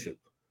tradition.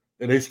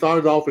 And they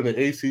started off in the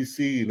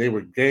ACC, and they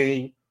were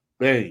gang,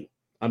 bang.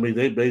 I mean,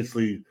 they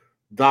basically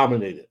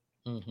dominated.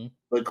 Mm-hmm.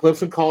 But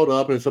Clemson caught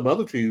up, and some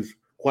other teams,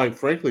 quite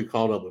frankly,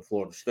 caught up with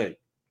Florida State.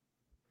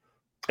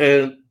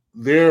 And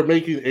they're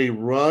making a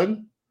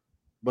run,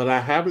 but I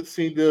haven't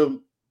seen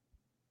them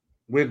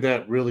win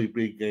that really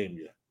big game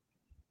yet.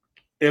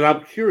 And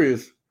I'm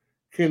curious,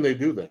 can they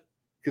do that?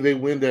 Can they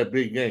win that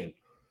big game?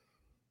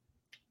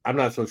 I'm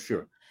not so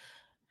sure.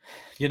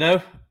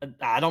 I'm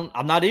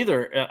not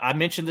either. I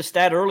mentioned the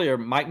stat earlier,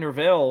 Mike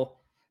Norvell.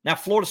 Now,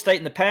 Florida State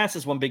in the past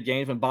has won big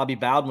games when Bobby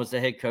Bowden was the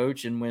head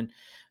coach and when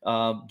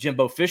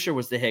Jimbo Fisher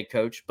was the head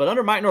coach. But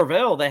under Mike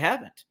Norvell, they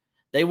haven't.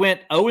 They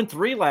went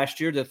 0-3 last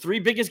year, the 3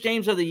 biggest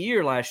games of the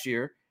year last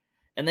year,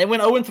 and they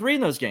went 0-3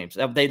 in those games.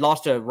 They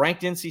lost to a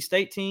ranked NC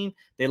State team,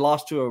 they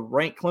lost to a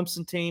ranked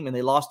Clemson team, and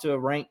they lost to a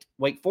ranked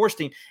Wake Forest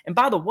team. And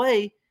by the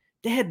way,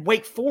 they had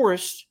Wake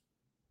Forest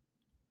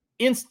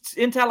in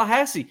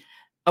Tallahassee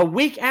a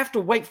week after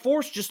Wake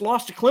Forest just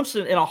lost to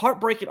Clemson in a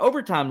heartbreaking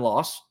overtime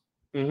loss.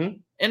 Mm-hmm.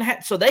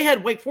 And so they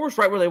had Wake Forest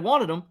right where they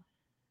wanted them.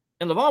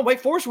 And Levon, Wake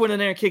Forest went in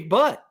there and kicked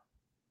butt.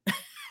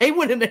 They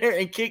went in there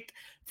and kicked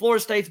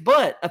Florida State's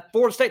butt. A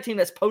Florida State team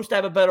that's supposed to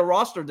have a better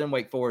roster than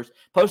Wake Forest,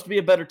 supposed to be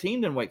a better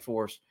team than Wake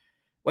Forest.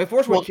 Wake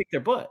Forest went and kicked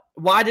their butt.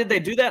 Why did they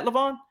do that,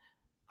 Levon?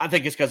 I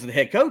think it's because of the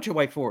head coach at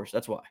Wake Forest.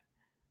 That's why.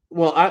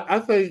 Well, I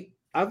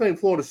think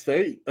Florida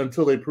State,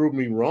 until they prove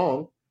me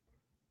wrong,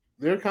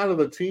 they're kind of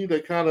a team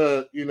that kind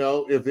of,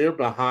 if they're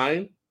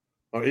behind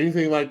or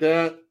anything like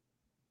that,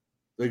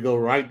 they go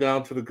right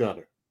down to the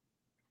gutter.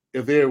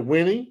 If they're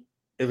winning,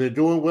 if they're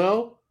doing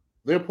well,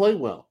 they'll play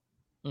well.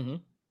 Mm-hmm.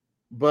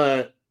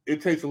 But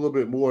it takes a little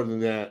bit more than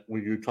that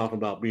when you're talking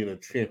about being a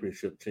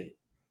championship team.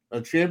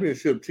 A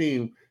championship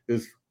team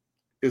is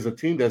a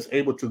team that's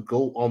able to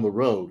go on the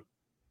road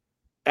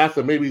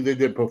after maybe they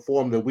didn't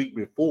perform the week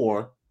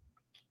before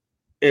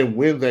and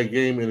win that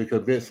game in a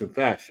convincing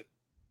fashion.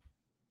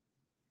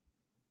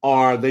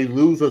 Or they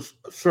lose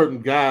certain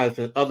guys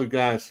and other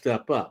guys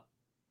step up.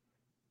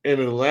 And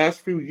in the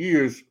last few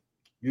years,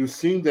 you've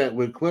seen that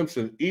with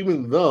Clemson,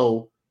 even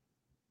though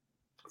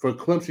for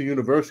Clemson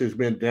University has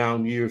been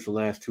down years the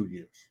last 2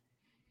 years.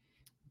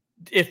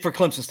 If for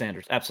Clemson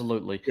standards,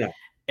 absolutely. Yeah.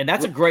 And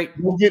that's a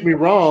great. Don't get me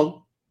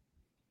wrong.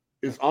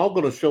 It's all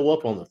going to show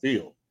up on the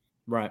field.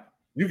 Right.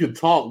 You can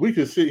talk. We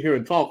can sit here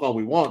and talk all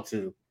we want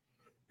to.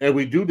 And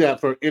we do that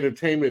for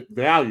entertainment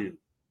value.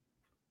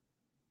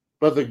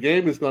 But the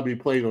game is going to be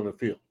played on the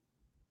field.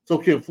 So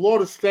can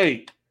Florida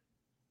State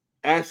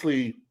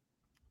actually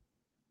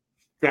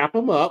strap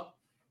them up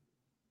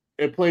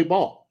and play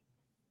ball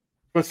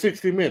for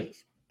 60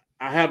 minutes?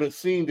 I haven't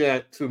seen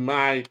that to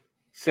my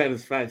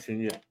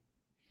satisfaction yet.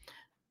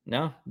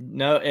 No.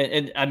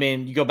 And I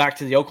mean, you go back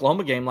to the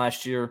Oklahoma game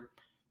last year,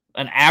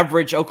 an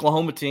average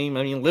Oklahoma team,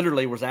 I mean,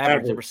 literally was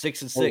average. They were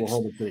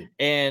 6-6.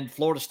 And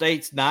Florida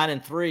State's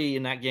 9-3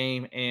 in that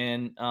game.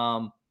 And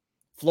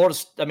Florida,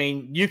 I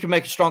mean, you can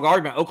make a strong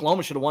argument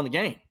Oklahoma should have won the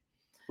game.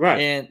 Right.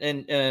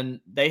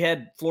 And they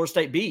had Florida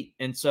State beat.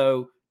 And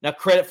so now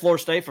credit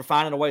Florida State for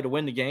finding a way to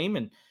win the game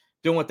and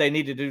doing what they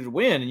need to do to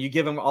win. And you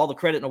give them all the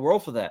credit in the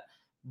world for that.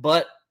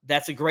 But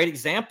that's a great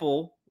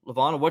example,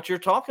 Levon, of what you're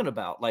talking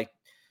about. Like,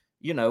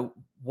 you know,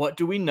 what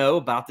do we know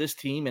about this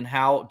team and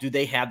how do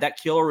they have that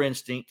killer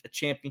instinct, a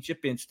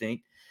championship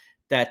instinct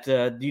that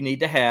you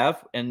need to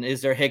have? And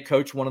is their head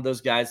coach one of those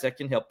guys that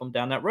can help them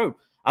down that road?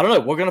 I don't know.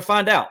 We're going to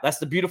find out. That's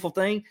the beautiful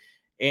thing.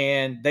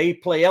 And they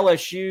play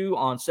LSU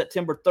on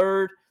September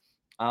 3rd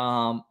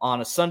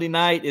on a Sunday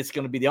night. It's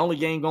going to be the only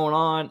game going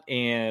on.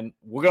 And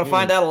we're going to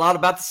find out a lot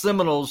about the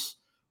Seminoles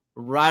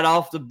right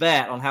off the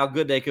bat on how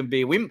good they can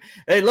be.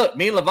 Hey, look,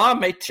 me and Levon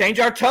may change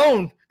our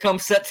tone come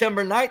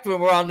September 9th when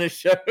we're on this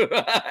show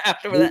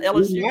after that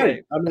LSU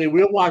game. I mean,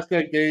 we'll watch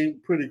that game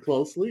pretty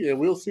closely, and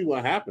we'll see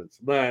what happens.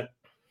 But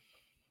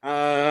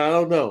I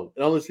don't know.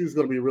 LSU is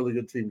going to be a really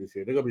good team this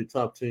year. They're going to be a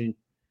tough team.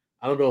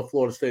 I don't know if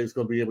Florida State is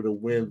going to be able to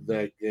win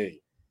that game.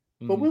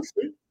 But we'll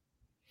see.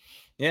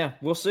 Yeah,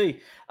 we'll see.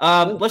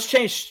 Let's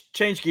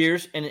change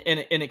gears, and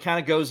it kind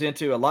of goes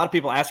into a lot of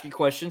people asking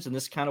questions, and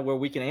this is kind of where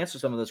we can answer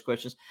some of those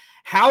questions.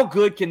 How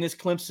good can this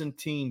Clemson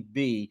team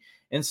be?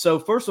 And so,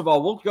 first of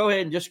all, we'll go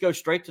ahead and just go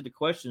straight to the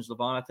questions,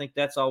 Levon. I think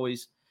that's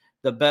always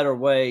the better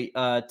way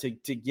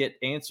to get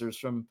answers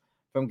from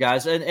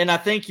guys. And I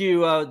think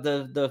you,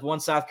 the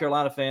one South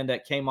Carolina fan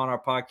that came on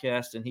our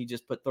podcast, and he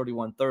just put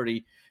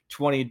 31-30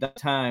 20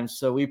 times.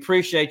 So we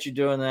appreciate you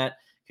doing that.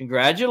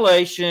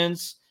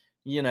 Congratulations.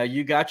 You know,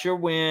 you got your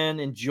win.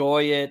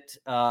 Enjoy it.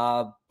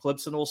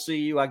 Clemson will see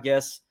you, I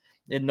guess,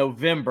 in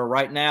November.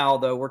 Right now,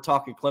 though, we're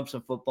talking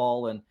Clemson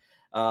football. And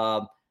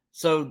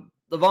so,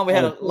 Levon, we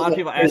had a lot of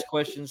people ask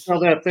questions. Tell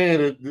that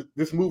fan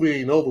this movie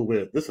ain't over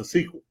with. This is a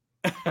sequel.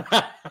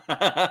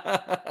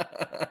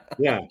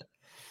 Yeah.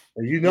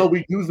 And you know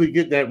we usually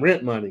get that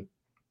rent money.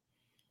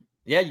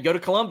 Yeah, you go to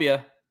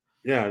Columbia.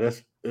 Yeah,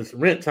 it's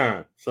rent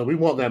time. So we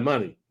want that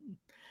money.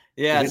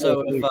 Yeah,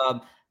 so if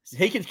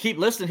he can keep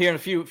listening here in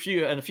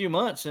a few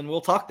months, and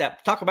we'll talk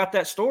about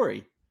that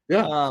story.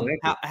 Yeah,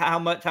 exactly. how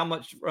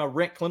much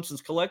rent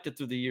Clemson's collected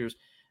through the years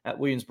at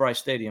Williams-Brice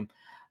Stadium.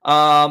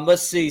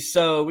 Let's see.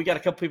 So we got a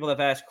couple people that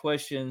have asked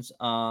questions,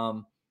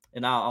 and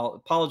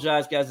I'll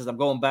apologize, guys, as I'm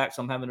going back.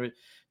 So I'm having to.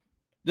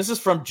 This is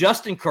from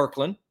Justin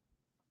Kirkland.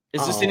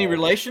 Is this any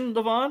relation,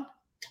 Levon?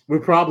 We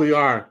probably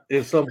are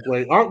in some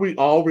way. Aren't we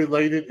all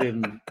related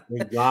in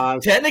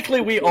God?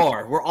 Technically, we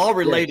are. We're all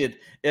related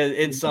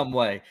in some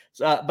way.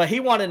 But he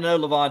wanted to know,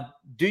 Levon,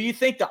 do you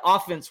think the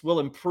offense will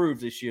improve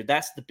this year?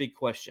 That's the big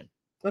question.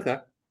 Okay.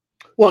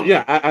 Well,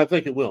 yeah, I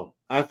think it will.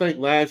 I think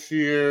last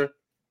year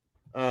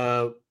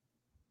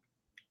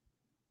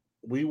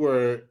we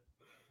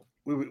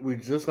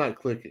just not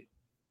clicking.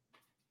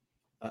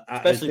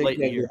 Especially late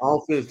in the year. The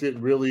offense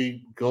didn't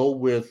really go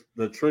with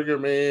the trigger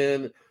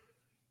man.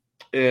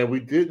 And we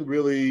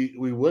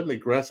wasn't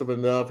aggressive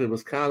enough. It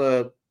was kind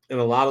of, in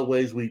a lot of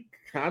ways, we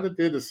kind of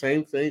did the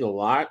same thing a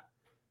lot.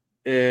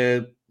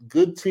 And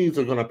good teams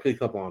are going to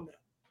pick up on that.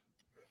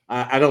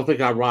 I don't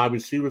think our wide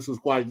receivers was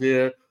quite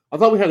there. I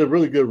thought we had a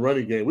really good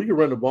running game. We could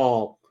run the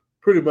ball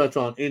pretty much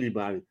on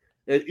anybody.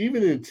 And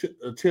even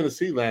in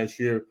Tennessee last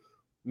year,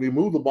 we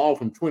moved the ball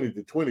from 20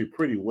 to 20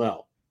 pretty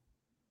well.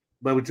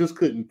 But we just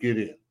couldn't get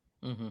in.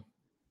 Mm-hmm.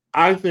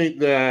 I think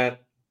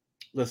that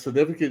the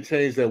significant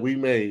change that we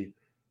made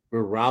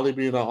with Riley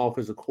being our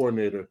offensive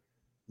coordinator,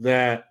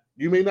 that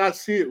you may not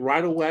see it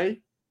right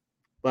away,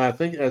 but I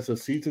think as the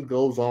season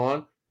goes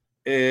on,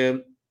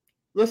 and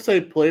let's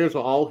say players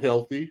are all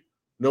healthy,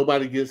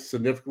 nobody gets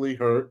significantly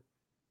hurt,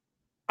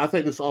 I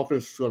think this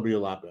offense is going to be a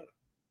lot better.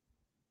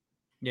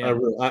 Yeah,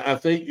 I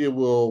think it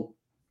will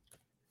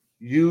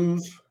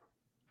use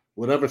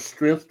whatever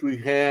strength we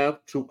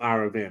have to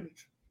our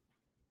advantage.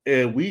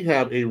 and we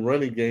have a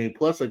running game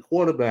plus a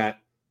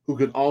quarterback who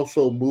can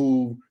also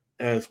move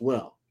as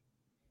well.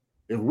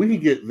 If we can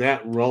get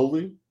that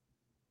rolling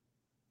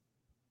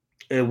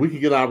and we can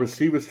get our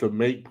receivers to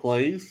make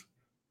plays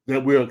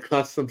that we're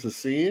accustomed to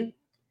seeing,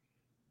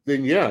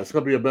 then yeah, it's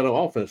going to be a better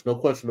offense. No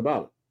question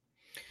about it.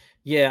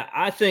 Yeah,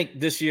 I think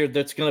this year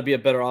that's going to be a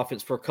better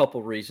offense for a couple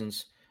of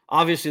reasons.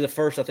 Obviously, the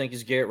first, I think,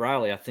 is Garrett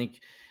Riley. I think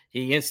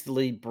he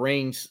instantly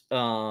brings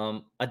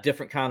a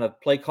different kind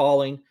of play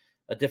calling,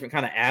 a different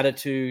kind of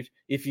attitude,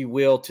 if you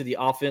will, to the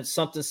offense,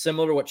 something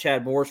similar to what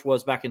Chad Morris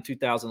was back in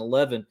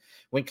 2011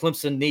 when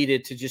Clemson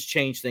needed to just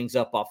change things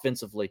up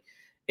offensively.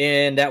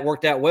 And that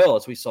worked out well,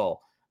 as we saw.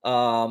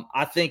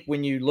 I think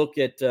when you look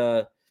at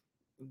the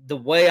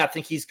way I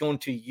think he's going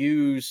to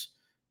use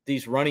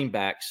these running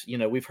backs,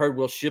 we've heard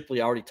Will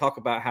Shipley already talk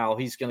about how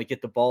he's going to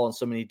get the ball in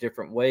so many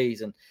different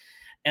ways. And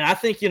I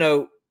think,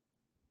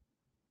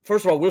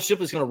 first of all, Will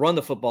Shipley's going to run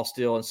the football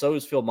still, and so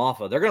is Phil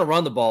Maffa. They're going to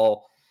run the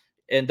ball,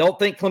 and don't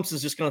think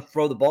Clemson's just going to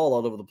throw the ball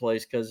all over the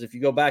place, because if you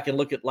go back and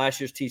look at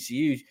last year's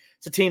TCU,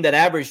 it's a team that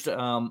averaged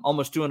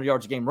almost 200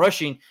 yards a game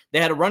rushing. They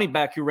had a running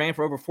back who ran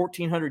for over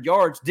 1,400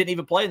 yards, didn't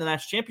even play in the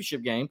national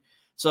championship game.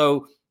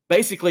 So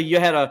basically you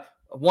had a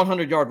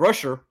 100-yard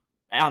rusher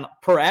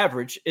per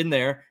average in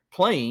there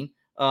playing.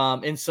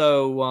 And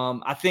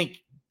so I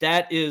think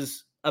that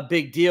is a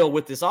big deal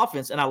with this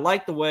offense. And I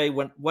like the way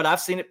what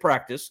I've seen at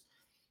practice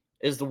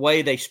is the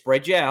way they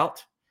spread you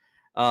out.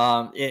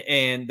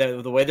 And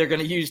the way they're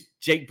going to use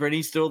Jake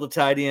Brenny, still the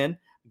tight end.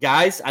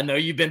 Guys, I know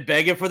you've been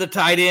begging for the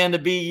tight end to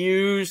be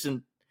used,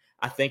 and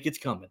I think it's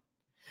coming.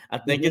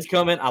 It's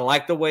coming. I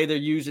like the way they're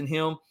using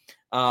him.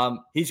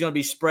 He's going to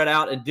be spread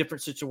out in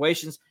different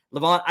situations.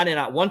 Levon, I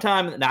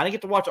didn't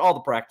get to watch all the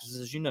practices,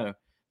 as you know,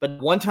 but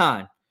one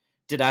time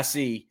did I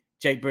see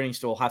Jake Brenny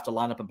still have to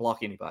line up and block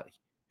anybody.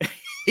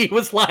 He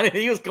was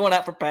going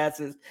out for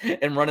passes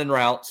and running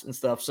routes and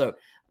stuff. So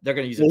they're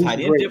going to use a tight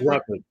end different.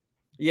 Weapon.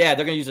 Yeah,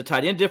 they're going to use a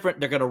tight end different.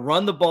 They're going to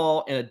run the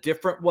ball in a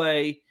different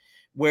way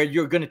where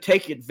you're going to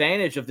take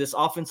advantage of this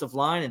offensive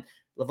line. And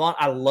Levon,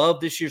 I love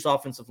this year's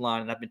offensive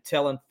line, and I've been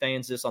telling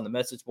fans this on the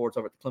message boards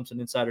over at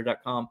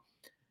ClemsonInsider.com.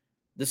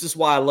 This is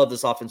why I love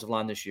this offensive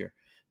line this year,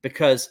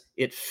 because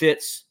it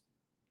fits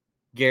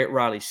Garrett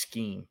Riley's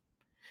scheme.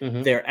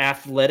 Mm-hmm. Their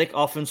athletic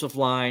offensive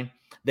line,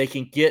 they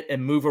can get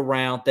and move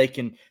around. They're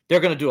going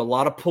to do a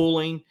lot of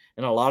pulling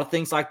and a lot of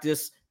things like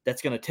this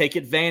that's going to take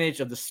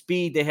advantage of the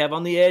speed they have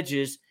on the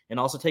edges and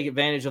also take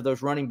advantage of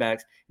those running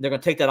backs. And they're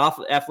going to take that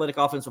athletic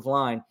offensive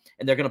line,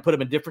 and they're going to put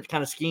them in different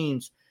kind of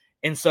schemes.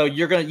 And so are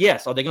they going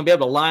to be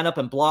able to line up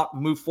and block,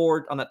 move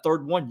forward on that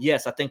third one?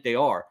 Yes, I think they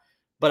are.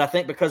 But I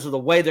think because of the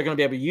way they're going to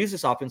be able to use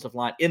this offensive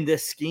line in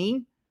this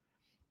scheme,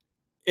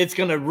 it's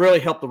going to really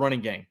help the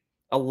running game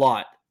a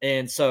lot.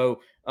 And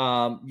so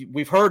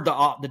we've heard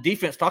the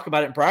defense talk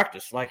about it in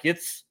practice. Like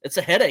it's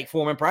a headache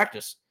for them in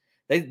practice.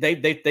 They've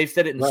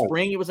said it in the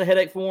spring. It was a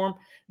headache for them.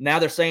 Now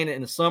they're saying it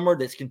in the summer.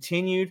 That's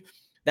continued.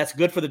 That's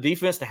good for the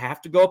defense to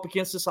have to go up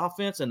against this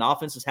offense, and the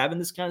offense is having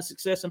this kind of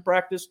success in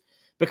practice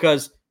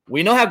because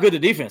we know how good the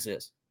defense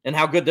is and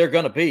how good they're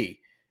going to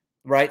be,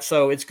 right?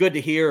 So it's good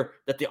to hear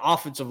that the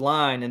offensive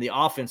line and the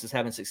offense is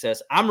having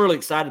success. I'm really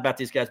excited about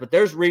these guys, but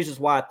there's reasons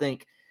why I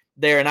think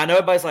they're – and I know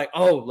everybody's like,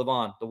 oh,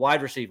 Levon, the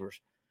wide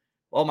receivers.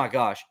 Oh, my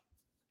gosh.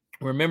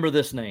 Remember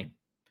this name.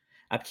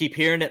 I keep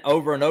hearing it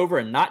over and over,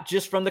 and not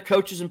just from the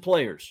coaches and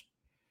players.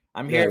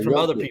 I'm hearing from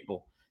other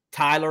people.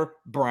 Tyler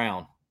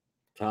Brown.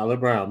 Tyler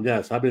Brown,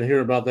 yes. I've been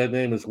hearing about that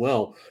name as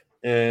well,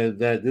 and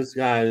that this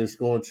guy is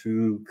going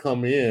to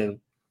come in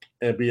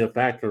and be a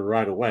factor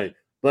right away.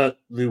 But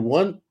the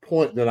one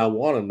point that I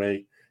want to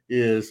make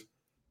is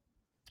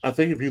I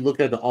think if you look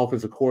at the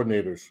offensive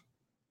coordinators,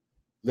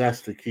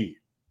 that's the key.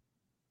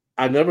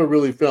 I never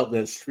really felt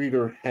that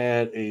Streeter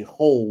had a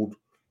hold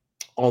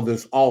on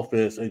this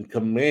offense and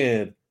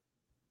command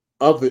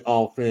of the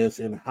offense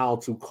and how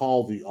to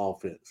call the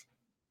offense.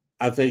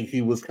 I think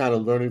he was kind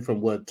of learning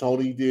from what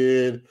Tony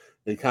did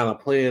and kind of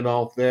playing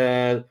off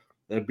that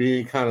and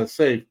being kind of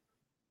safe.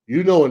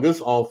 In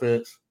this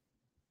offense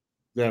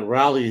that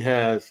Riley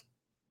has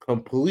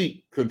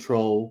complete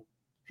control.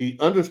 He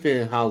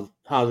understands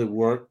how it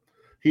works.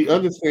 He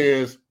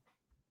understands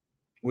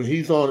when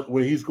he's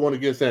going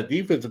against that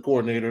defensive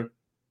coordinator,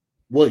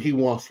 what he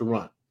wants to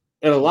run.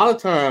 And a lot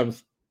of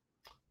times,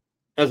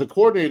 as a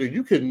coordinator,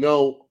 you can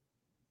know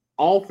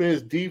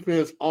offense,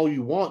 defense, all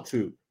you want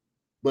to,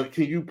 but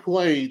can you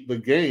play the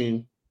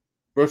game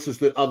versus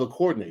the other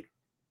coordinator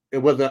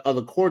and what that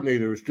other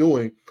coordinator is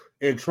doing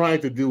and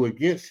trying to do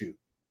against you?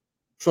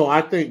 So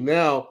I think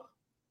now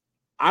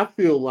I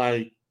feel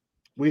like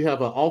we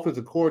have an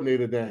offensive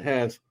coordinator that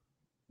has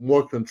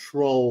more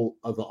control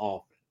of the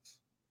offense.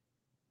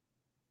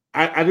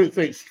 I didn't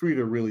think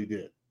Streeter really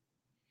did.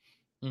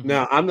 Mm-hmm.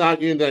 Now, I'm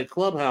not in that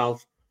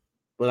clubhouse,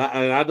 but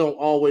I don't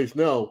always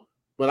know.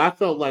 But I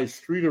felt like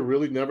Streeter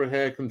really never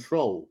had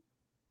control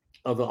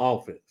of the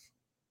offense.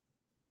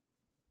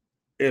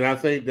 And I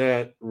think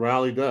that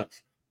Riley does.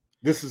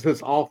 This is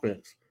his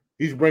offense.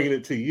 He's bringing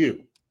it to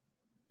you.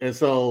 And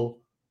so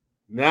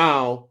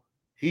now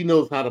he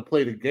knows how to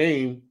play the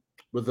game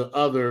with the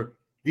other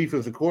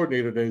defensive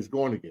coordinator that he's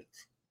going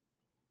against.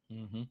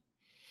 Mm-hmm.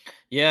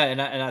 Yeah,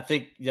 and I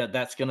think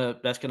that's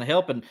gonna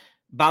help. And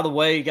by the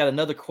way, you got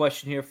another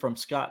question here from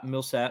Scott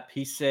Millsap.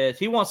 He says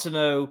he wants to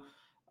know,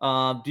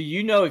 do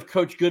you know if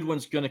Coach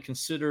Goodwin's going to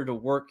consider to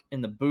work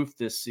in the booth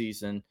this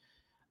season?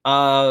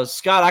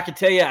 Scott, I can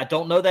tell you I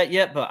don't know that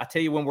yet, but I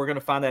tell you when we're going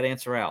to find that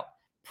answer out.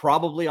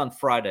 Probably on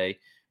Friday.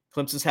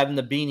 Clemson's having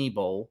the Beanie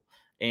Bowl,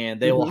 and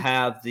they will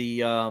have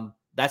the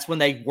that's when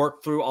they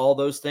work through all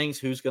those things,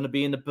 who's going to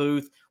be in the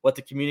booth, what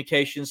the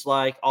communication's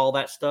like, all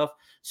that stuff.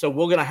 So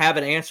we're going to have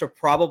an answer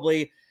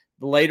probably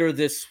later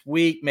this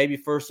week, maybe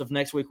first of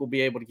next week, we'll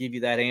be able to give you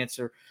that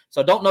answer.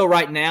 So I don't know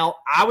right now.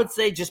 I would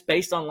say just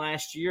based on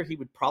last year, he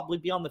would probably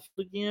be on the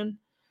field again.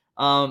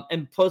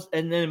 And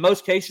then in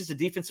most cases, the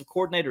defensive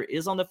coordinator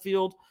is on the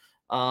field.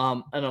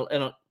 And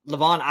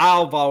Levon,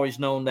 I've always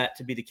known that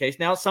to be the case.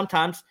 Now,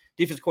 sometimes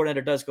defensive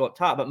coordinator does go up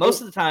top, but most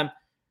of the time,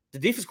 the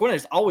defensive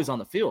coordinator is always on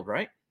the field,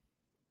 right?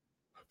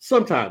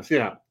 Sometimes,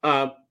 yeah.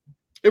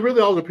 It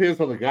really all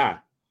depends on the guy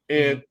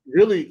and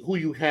really who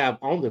you have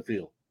on the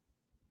field.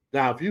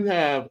 Now, if you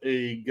have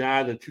a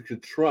guy that you can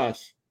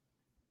trust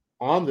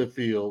on the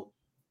field,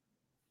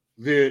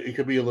 then it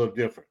could be a little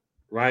different,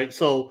 right?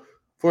 So,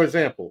 for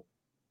example,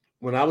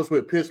 when I was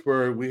with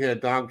Pittsburgh, we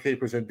had Don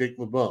Capers and Dick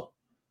LeBeau.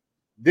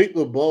 Dick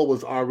LeBeau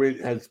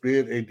has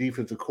been a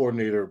defensive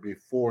coordinator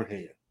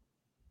beforehand.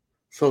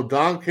 So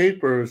Don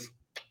Capers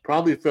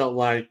probably felt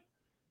like,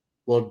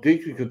 well,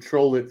 Dick can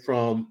control it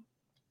from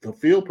the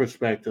field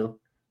perspective.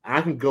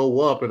 I can go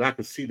up and I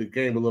can see the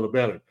game a little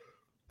better.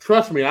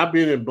 Trust me, I've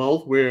been in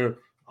both where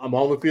I'm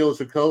on the field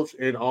as a coach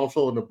and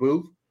also in the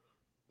booth.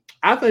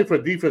 I think for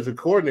a defensive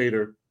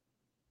coordinator,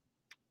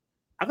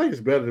 I think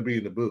it's better to be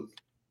in the booth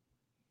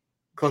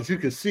because you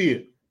can see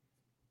it.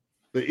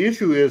 The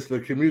issue is the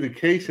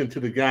communication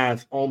to the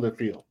guys on the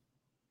field.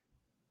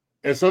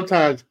 And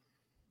sometimes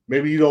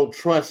maybe you don't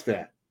trust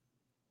that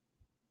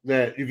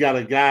you got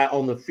a guy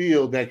on the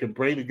field that can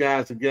bring the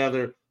guys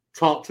together,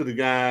 talk to the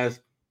guys,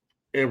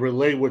 and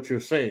relay what you're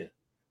saying.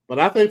 But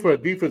I think for a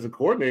defensive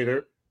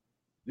coordinator,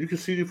 you can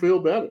see the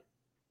field better.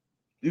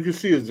 You can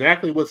see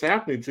exactly what's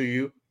happening to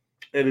you.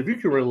 And if you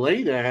can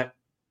relay that,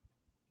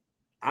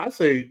 I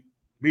say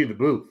be in the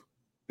booth.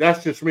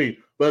 That's just me.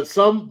 But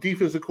some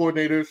defensive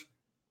coordinators,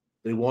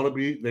 they want to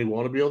be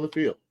on the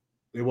field.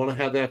 They want to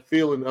have that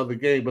feeling of the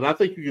game. But I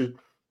think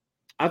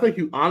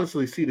you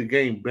honestly see the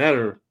game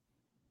better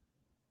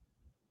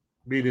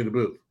being in the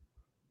booth.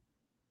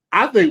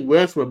 I think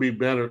Wes would be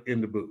better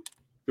in the booth,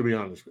 to be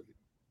honest with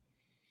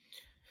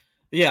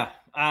you. Yeah,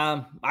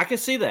 I can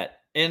see that.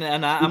 And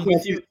I'm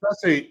with you.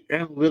 He's such an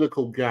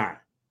analytical guy.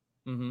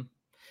 Mm-hmm.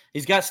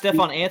 He's got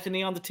Stephon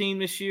Anthony on the team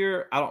this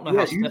year. I don't know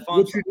how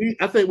Stephon's.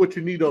 I think what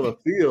you need on the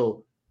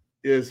field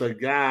is a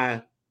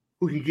guy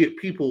who can get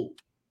people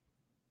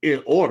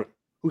in order,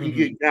 who can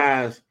get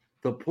guys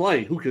to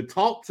play, who can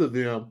talk to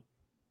them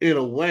in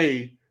a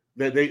way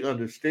that they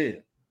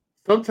understand.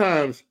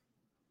 Sometimes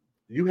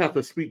you have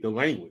to speak the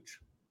language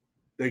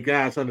that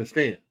guys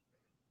understand.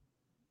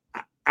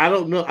 I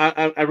don't know.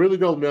 I really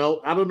don't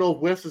know. I don't know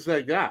if Wes is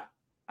that guy.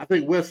 I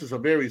think Wes is a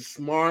very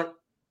smart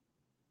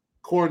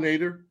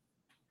coordinator.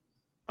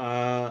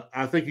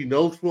 I think he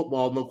knows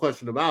football, no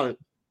question about it.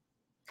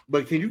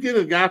 But can you get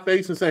a guy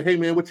face and say, "Hey,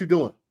 man, what you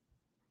doing?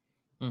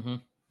 Mm-hmm.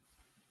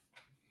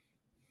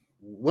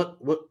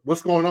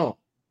 What's going on?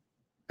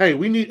 Hey,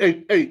 we need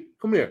hey,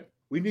 come here.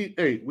 We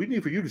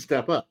need for you to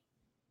step up."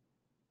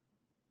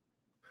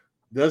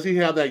 Does he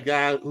have that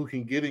guy who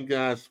can get in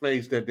guys'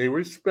 face that they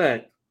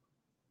respect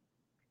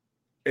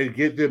and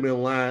get them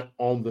in line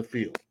on the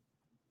field?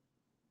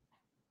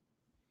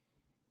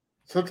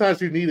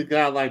 Sometimes you need a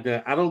guy like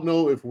that. I don't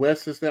know if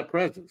Wes is that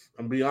presence.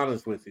 I'm be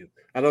honest with you.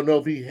 I don't know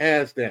if he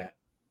has that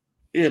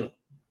in him.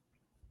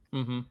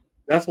 Mm-hmm.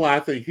 That's why I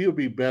think he'll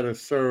be better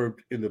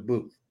served in the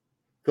booth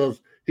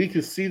because he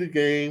can see the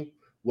game,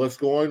 what's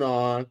going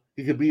on.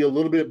 He can be a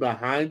little bit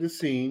behind the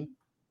scene.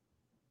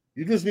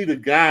 You just need a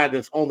guy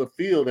that's on the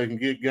field that can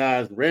get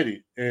guys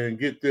ready and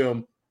get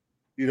them,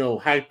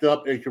 hyped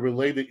up and can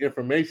relay the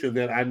information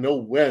that I know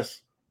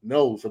Wes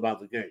knows about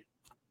the game.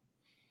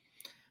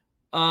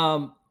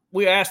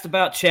 We asked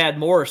about Chad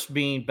Morris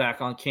being back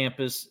on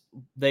campus.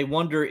 They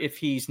wonder if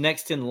he's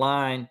next in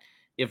line,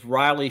 if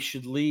Riley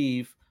should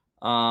leave.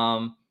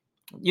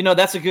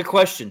 That's a good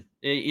question.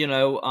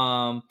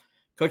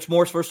 Coach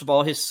Morris, first of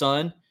all, his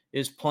son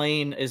is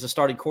playing as a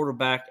starting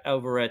quarterback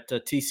over at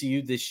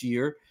TCU this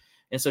year.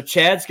 And so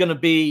Chad's going to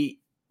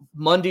be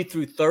Monday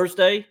through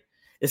Thursday.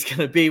 It's going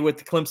to be with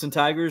the Clemson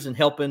Tigers and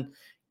helping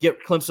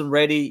get Clemson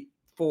ready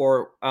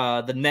for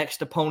the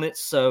next opponent.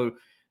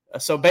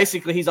 So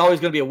basically he's always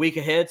going to be a week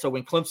ahead. So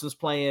when Clemson's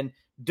playing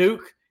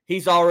Duke,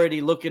 he's already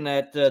looking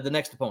at the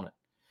next opponent.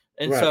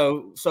 And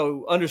right.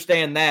 So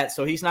understand that.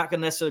 So he's not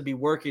going to necessarily be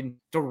working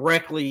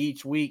directly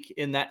each week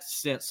in that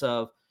sense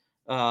of,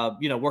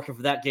 working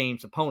for that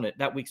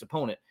week's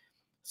opponent.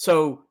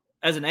 So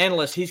as an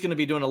analyst, he's going to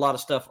be doing a lot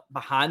of stuff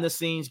behind the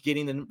scenes,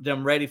 getting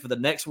them ready for the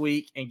next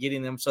week and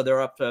getting them so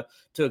they're up to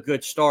a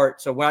good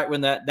start. So right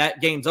when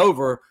that game's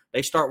over,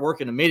 they start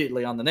working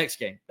immediately on the next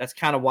game. That's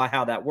kind of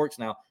how that works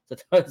now.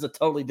 It's a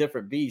totally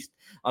different beast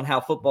on how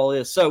football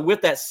is. So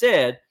with that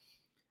said,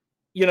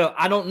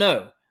 I don't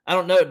know. I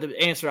don't know the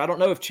answer. I don't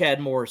know if Chad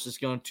Morris is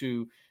going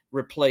to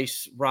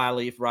replace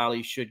Riley if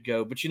Riley should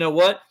go. But you know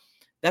what?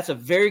 That's a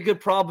very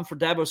good problem for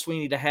Dabo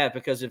Swinney to have,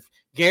 because if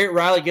Garrett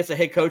Riley gets a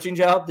head coaching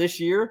job this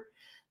year,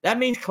 that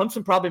means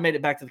Clemson probably made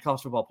it back to the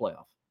college football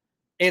playoff.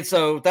 And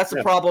so that's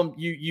a problem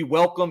you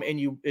welcome and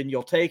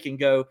you'll take and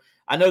go.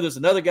 I know there's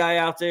another guy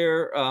out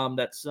there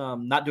that's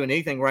not doing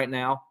anything right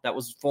now. That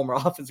was former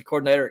offensive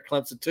coordinator at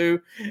Clemson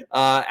too.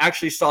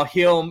 Actually saw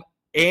him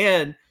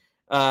and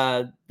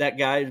that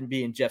guy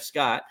being Jeff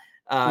Scott.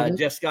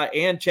 Jeff Scott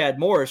and Chad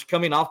Morris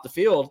coming off the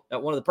field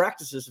at one of the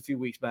practices a few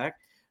weeks back.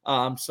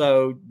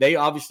 So they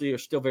obviously are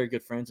still very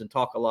good friends and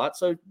talk a lot.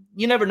 So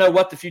you never know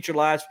what the future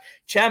lies.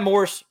 Chad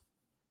Morris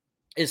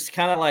is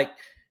kind of like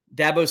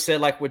Dabo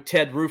said, like when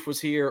Ted Roof was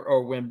here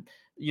or when,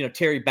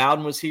 Terry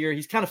Bowden was here.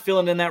 He's kind of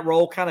filling in that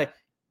role, kind of,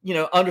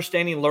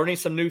 understanding, learning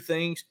some new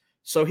things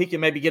so he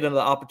can maybe get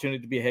another opportunity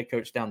to be a head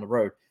coach down the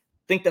road.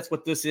 I think that's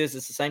what this is.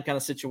 It's the same kind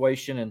of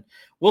situation, and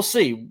we'll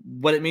see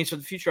what it means for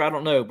the future. I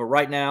don't know. But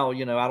right now,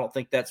 I don't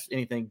think that's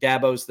anything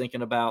Dabo's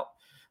thinking about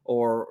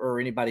or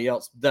anybody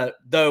else.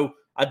 Though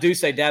I do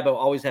say Dabo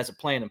always has a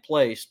plan in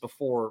place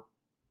before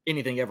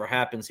anything ever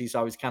happens. He's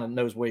always kind of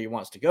knows where he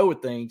wants to go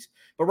with things.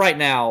 But right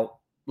now,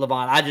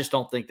 Levon, I just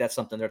don't think that's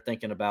something they're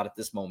thinking about at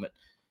this moment.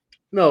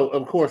 No,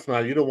 of course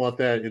not. You don't want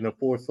that in the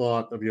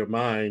forethought of your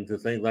mind to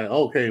think like,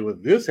 okay, well,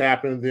 this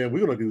happened, then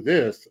we're going to do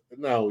this.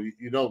 No,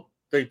 you don't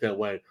think that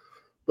way.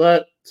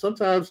 But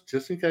sometimes,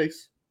 just in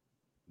case,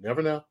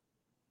 never know.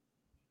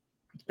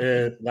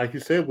 And like you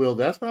said, Will,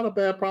 that's not a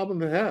bad problem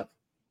to have.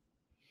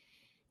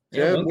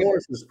 Chad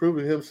Morris has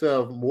proven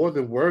himself more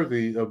than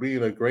worthy of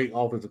being a great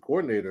offensive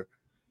coordinator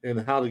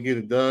and how to get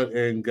it done,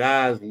 and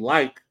guys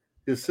like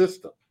his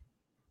system.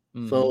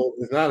 Mm-hmm. So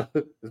it's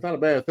not a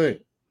bad thing.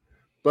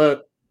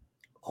 But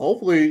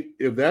hopefully,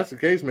 if that's the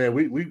case, man,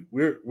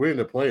 we're in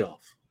the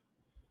playoffs.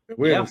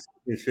 We're in the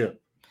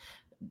championship.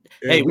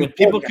 Hey, when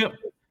people come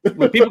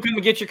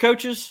and get your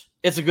coaches,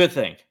 it's a good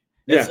thing.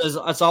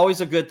 It's always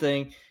a good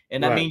thing,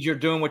 and that means you're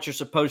doing what you're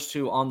supposed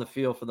to on the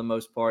field for the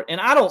most part. And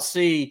I don't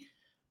see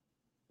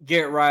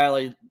Garrett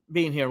Riley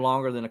being here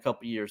longer than a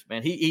couple of years,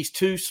 man. He's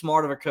too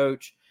smart of a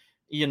coach.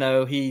 He's going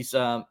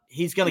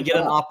to get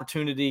an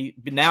opportunity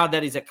now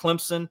that he's at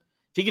Clemson.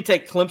 If he can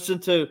take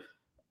Clemson to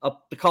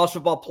the college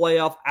football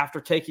playoff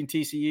after taking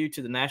TCU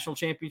to the national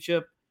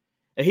championship,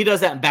 and he does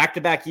that in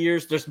back-to-back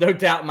years, there's no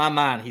doubt in my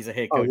mind he's a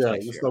head coach. Oh, yeah,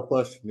 there's no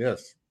question.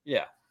 Yes.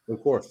 Yeah.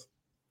 Of course.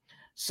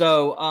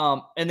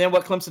 So, and then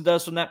what Clemson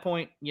does from that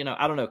point,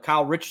 I don't know.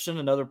 Kyle Richardson,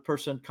 another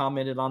person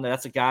commented on that.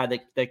 That's a guy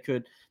that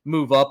could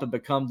move up and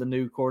become the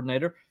new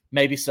coordinator.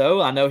 Maybe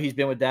so. I know he's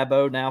been with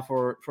Dabo now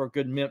for a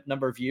good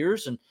number of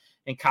years, and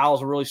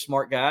Kyle's a really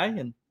smart guy.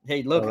 And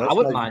hey, look, I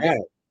wouldn't mind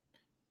it.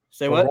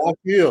 Say what? Rock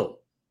Hill.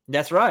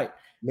 That's right.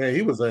 Man,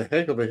 he was a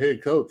heck of a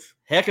head coach.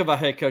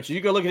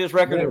 You go look at his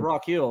record at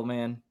Rock Hill,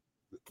 man.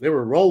 They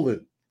were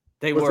rolling.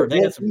 They were.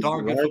 They had some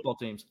darn good football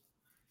teams.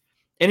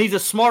 And he's a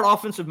smart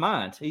offensive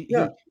mind. He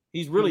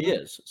really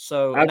is.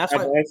 So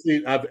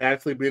I've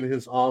actually been in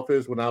his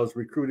office when I was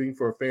recruiting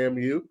for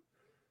FAMU,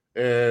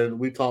 and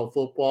we talked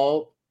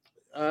football.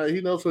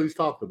 He knows what he's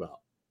talking about.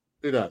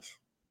 He does.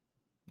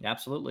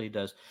 Absolutely, he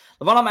does.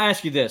 Levon, I'm going to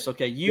ask you this.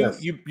 Okay,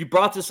 you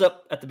brought this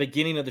up at the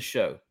beginning of the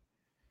show.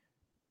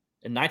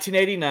 In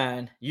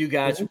 1989, you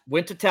guys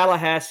went to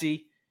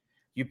Tallahassee.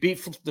 You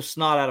beat the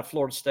snot out of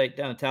Florida State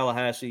down in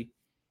Tallahassee.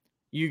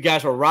 You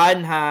guys were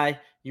riding high.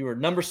 You were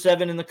number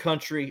 7 in the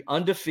country,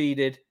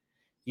 undefeated.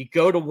 You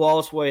go to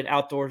Wallace Wade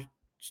Outdoor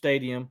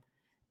Stadium,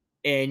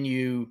 and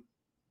you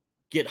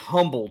get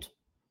humbled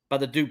by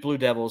the Duke Blue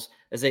Devils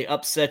as they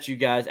upset you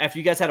guys. After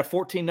you guys had a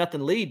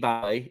 14-0 lead, by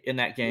the way, in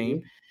that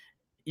game,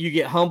 you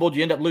get humbled.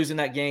 You end up losing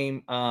that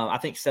game, I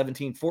think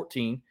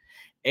 17-14.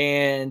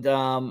 And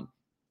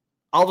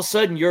all of a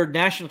sudden, your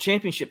national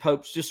championship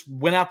hopes just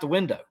went out the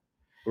window.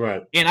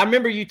 Right. And I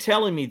remember you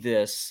telling me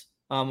this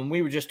when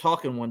we were just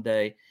talking one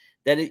day,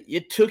 that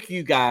it took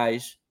you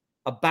guys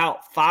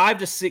about 5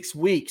 to 6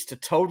 weeks to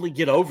totally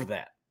get over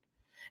that.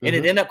 And it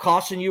ended up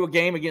costing you a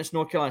game against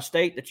North Carolina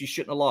State that you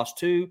shouldn't have lost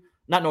to.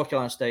 Not North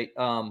Carolina State,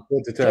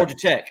 Georgia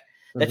Tech,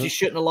 that you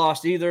shouldn't have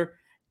lost either.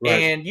 Right.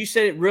 And you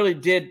said it really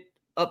did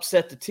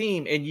upset the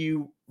team, and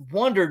you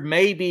wondered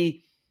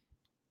maybe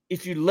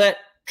if you let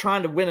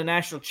trying to win a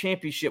national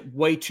championship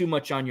weigh too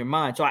much on your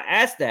mind. So I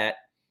asked that,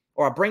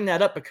 or I bring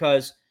that up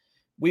because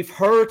we've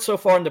heard so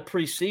far in the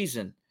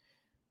preseason,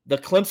 the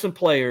Clemson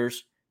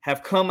players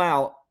have come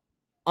out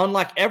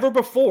unlike ever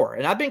before.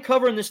 And I've been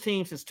covering this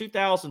team since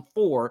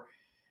 2004.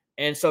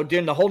 And so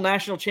during the whole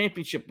national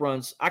championship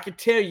runs, I could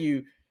tell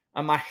you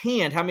on my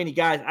hand how many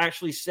guys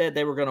actually said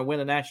they were going to win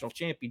a national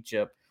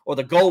championship, or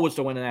the goal was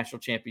to win a national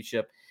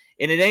championship.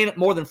 And it ain't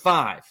more than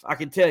 5, I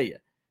can tell you.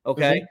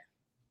 Okay.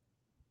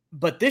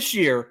 But this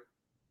year,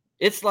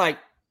 It's like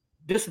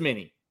this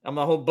many. I'm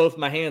going to hold both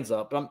my hands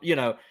up.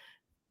 Yeah.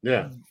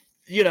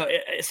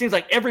 It seems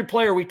like every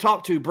player we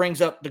talk to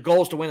brings up the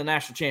goals to win a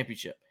national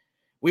championship.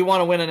 We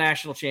want to win a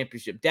national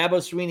championship. Dabo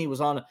Swinney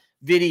was on a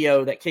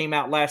video that came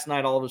out last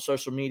night all over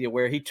social media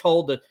where he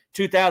told the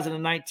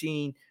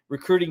 2019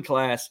 recruiting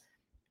class,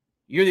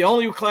 you're the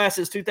only class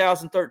since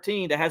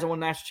 2013 that hasn't won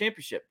a national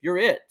championship. You're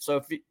it.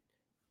 So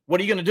what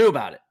are you going to do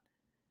about it?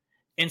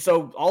 And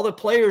so all the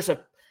players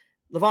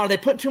Levon, are they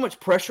putting too much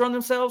pressure on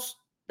themselves?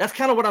 That's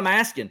kind of what I'm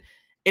asking.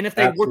 And if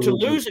they were to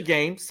lose a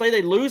game, say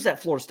they lose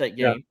that Florida State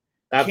game,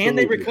 can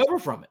they recover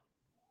from it?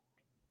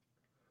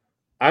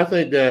 I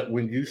think that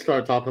when you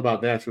start talking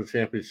about national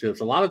championships,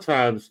 a lot of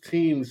times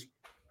teams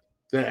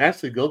that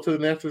actually go to the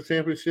national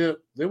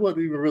championship, they weren't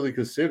even really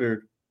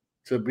considered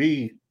to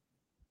be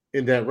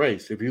in that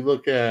race. If you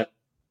look at,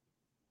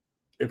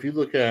 I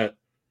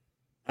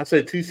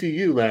say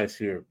TCU last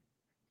year,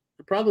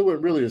 they probably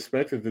weren't really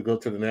expected to go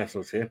to the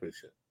national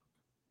championship.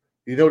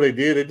 You know they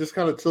did. They just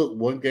kind of took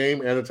one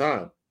game at a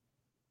time,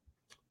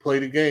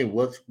 played a game.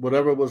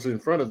 Whatever was in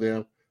front of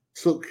them,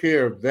 took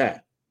care of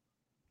that,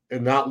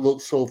 and not look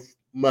so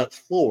much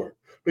forward.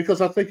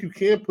 Because I think you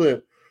can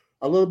put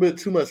a little bit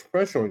too much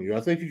pressure on you.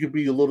 I think you can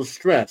be a little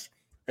stressed.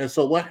 And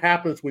so what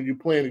happens when you're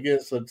playing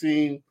against a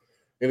team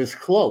and it's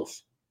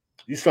close?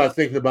 You start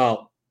thinking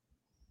about,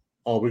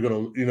 we're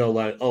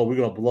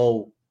gonna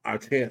blow our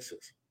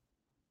chances.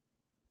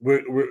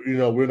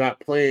 We're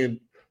not playing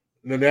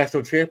the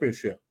national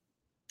championship.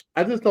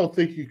 I just don't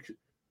think you could.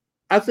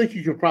 I think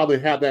you can probably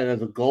have that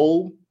as a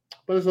goal,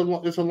 but it's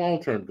a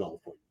long-term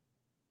goal for you.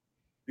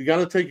 You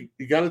got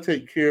to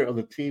take care of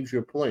the teams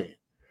you're playing.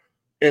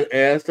 And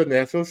as the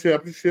national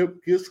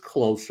championship gets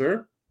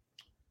closer,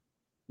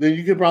 then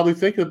you can probably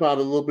think about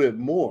it a little bit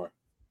more.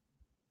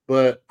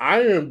 But I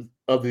am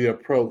of the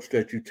approach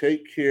that you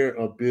take care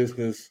of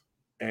business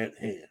at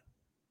hand.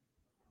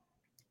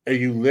 And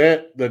you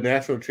let the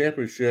national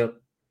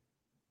championship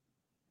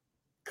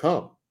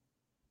come.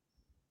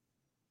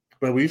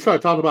 But when you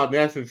start talking about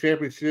national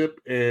championship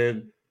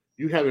and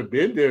you haven't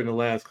been there in the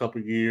last couple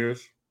of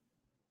years,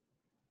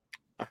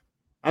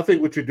 I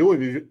think what you're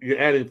doing is you're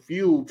adding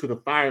fuel to the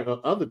fire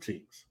of other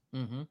teams.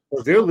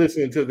 Because they're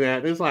listening to that.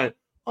 And it's like,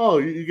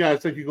 you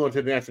guys think you're going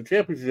to the national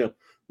championship.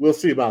 We'll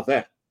see about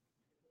that.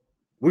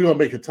 We're going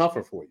to make it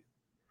tougher for you.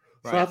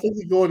 Right. So I think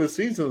you go into the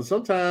season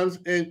sometimes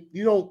and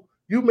you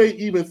may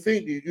even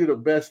think that you're the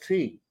best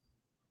team.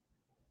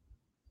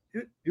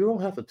 You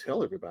don't have to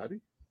tell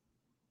everybody.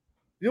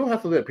 You don't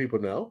have to let people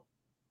know.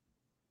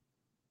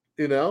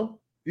 You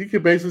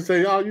can basically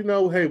say,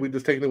 hey, we're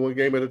just taking it one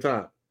game at a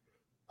time.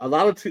 A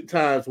lot of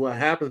times what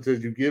happens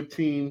is you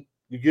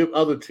give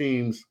other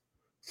teams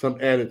some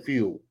added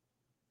fuel.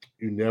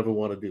 You never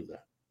want to do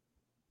that.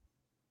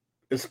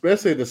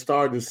 Especially at the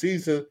start of the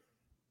season.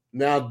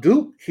 Now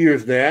Duke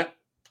hears that.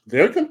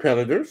 They're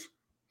competitors.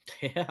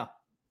 Yeah.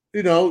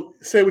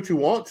 Say what you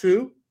want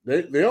to.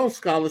 They're on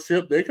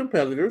scholarship. They're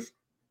competitors.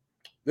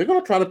 They're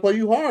going to try to play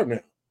you hard now.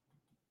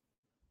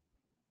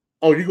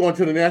 Oh, you going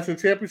to the national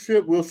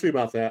championship? We'll see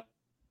about that.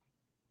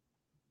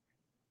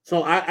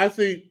 So I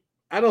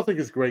don't think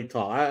it's great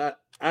talk.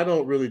 I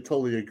don't really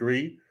totally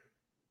agree.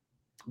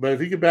 But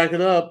if you can back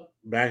it up,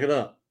 back it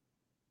up.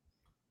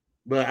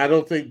 But I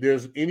don't think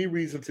there's any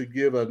reason to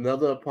give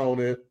another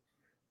opponent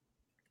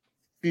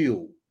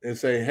fuel and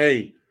say,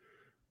 hey,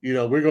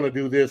 we're going to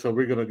do this or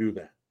we're going to do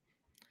that.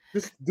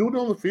 Just do it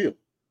on the field.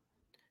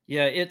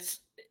 Yeah,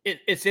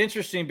 it's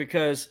interesting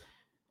because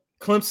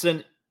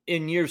Clemson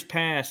in years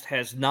past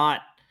have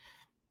not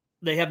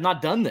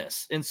done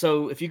this. And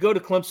so if you go to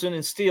Clemson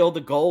and still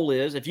the goal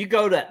is, if you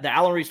go to the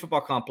Allen Reese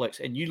Football Complex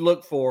and you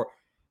look for,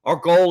 our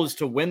goal is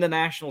to win the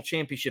national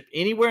championship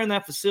anywhere in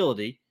that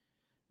facility.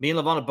 Me and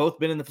Levon have both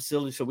been in the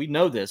facility, so we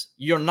know this.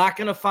 You're not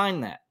going to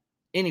find that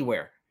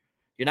anywhere.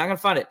 You're not going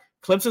to find it.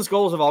 Clemson's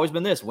goals have always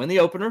been this: win the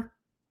opener.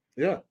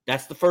 Yeah.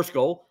 That's the first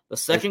goal. The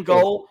second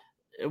goal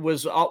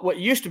was what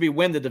used to be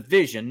win the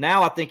division.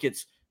 Now I think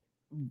it's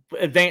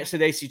advance to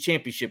the ACC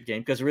Championship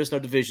Game because there is no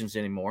divisions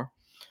anymore.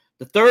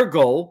 The third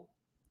goal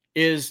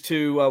is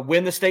to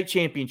win the state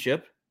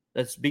championship.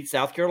 That's beat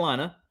South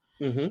Carolina.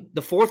 Mm-hmm.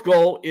 The fourth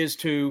goal is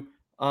to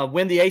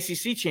win the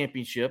ACC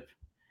Championship.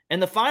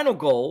 And the final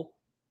goal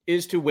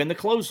is to win the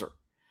closer.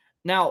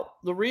 Now,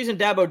 the reason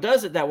Dabo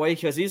does it that way,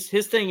 because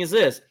his thing is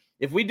this: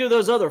 if we do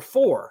those other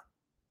four,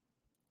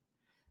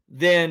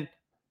 then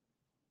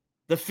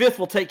the fifth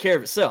will take care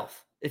of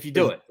itself. If you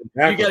do it,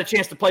 exactly. You got a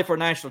chance to play for a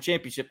national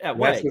championship that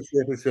way. National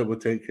championship will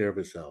take care of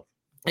itself.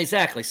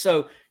 Exactly.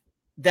 So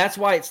that's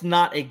why it's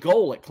not a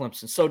goal at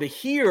Clemson. So to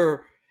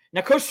hear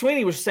now, Coach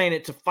Swinney was saying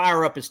it to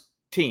fire up his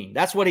team.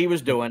 That's what he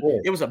was doing.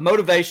 It was a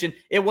motivation.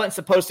 It wasn't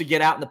supposed to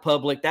get out in the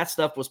public. That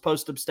stuff was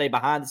supposed to stay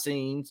behind the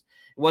scenes.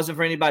 It wasn't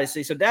for anybody to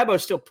see. So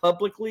Dabo's still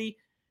publicly,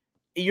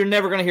 you're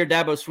never going to hear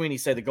Dabo Swinney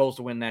say the goal is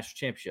to win the national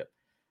championship.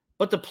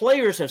 But the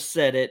players have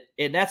said it,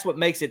 and that's what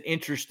makes it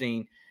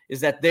interesting,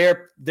 is that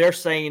they're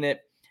saying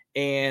it,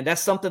 and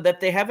that's something that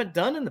they haven't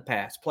done in the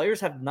past. Players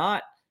have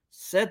not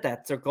said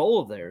that's their goal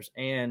of theirs.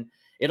 And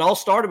it all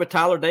started with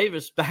Tyler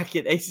Davis back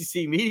at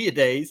ACC Media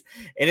Days,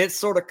 and it's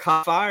sort of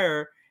caught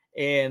fire.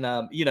 And,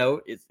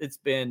 it's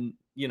been,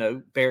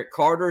 Barrett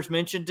Carter's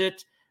mentioned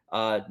it.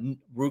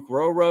 Rook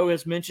Roro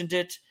has mentioned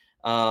it.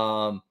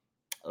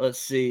 Let's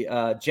see.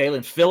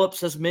 Jalen Phillips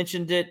has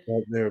mentioned it.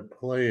 But they're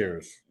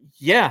players.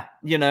 Yeah.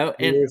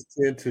 Players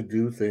tend to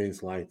do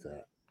things like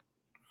that.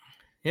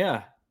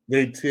 Yeah.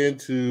 They tend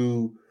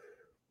to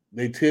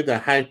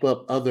hype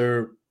up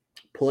other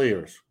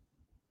players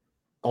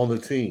on the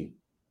team.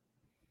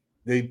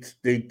 They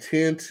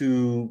tend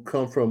to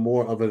come from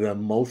more of an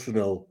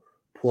emotional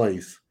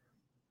place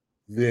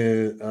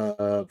than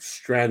a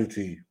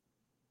strategy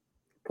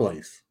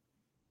place.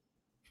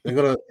 They're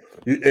gonna,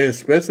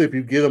 especially if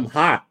you get them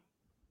hot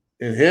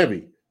and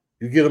heavy.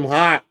 You get them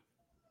hot,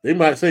 they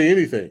might say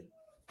anything.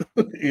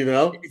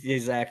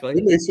 Exactly.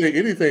 They may say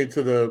anything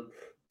to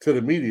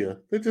the media.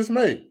 They just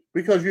may,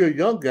 because you're a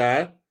young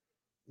guy,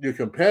 you're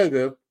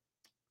competitive,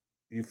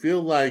 you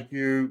feel like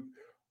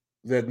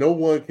that no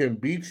one can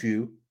beat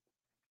you.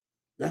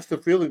 That's the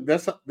feeling.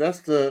 That's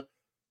the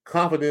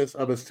confidence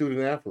of a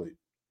student athlete.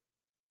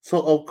 So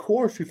of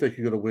course you think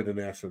you're going to win the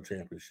national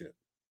championship.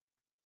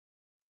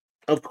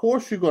 Of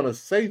course you're going to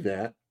say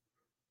that.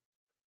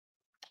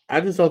 I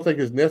just don't think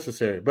it's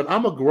necessary. But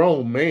I'm a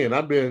grown man.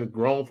 I've been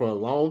grown for a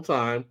long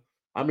time.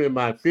 I'm in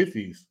my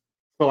 50s.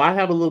 So I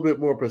have a little bit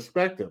more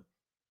perspective.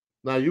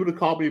 Now, you would have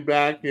called me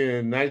back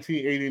in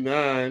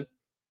 1989.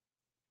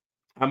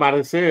 I might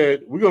have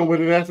said, we're going to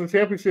win the national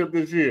championship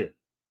this year.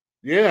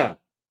 Yeah.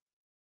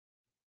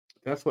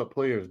 That's what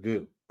players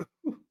do.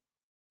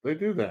 They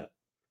do that.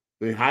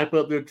 They hype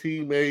up their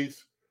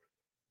teammates.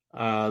 They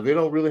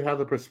don't really have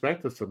the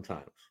perspective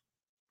sometimes.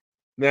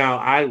 Now,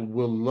 I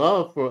would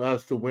love for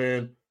us to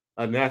win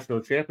a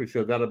national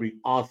championship. That'll be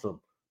awesome.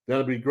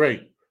 That'll be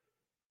great.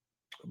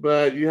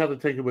 But you have to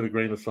take it with a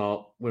grain of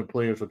salt when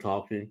players are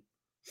talking,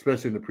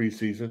 especially in the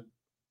preseason.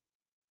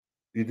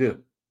 You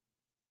do.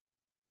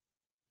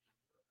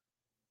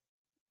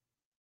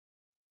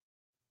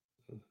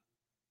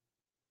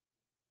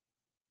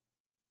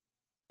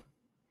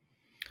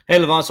 Hey,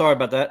 Levon, sorry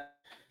about that.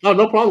 Oh,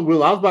 no problem,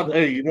 Will. I was about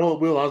to, you know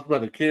what, Will? I was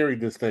about to carry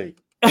this thing.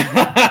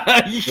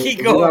 You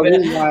keep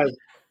going,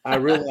 I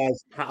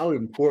realized how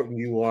important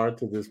you are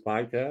to this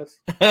podcast.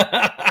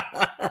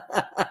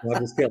 I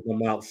just kept my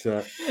mouth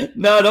shut.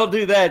 No, don't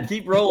do that.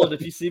 Keep rolling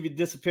if you see me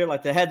disappear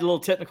like that. I had a little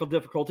technical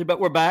difficulty,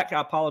 but we're back.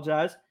 I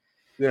apologize.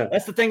 Yeah.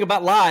 That's the thing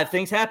about live.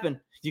 Things happen.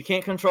 You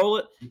can't control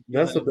it.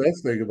 That's the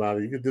best thing about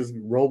it. You can just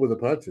roll with the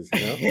punches,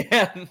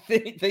 Yeah,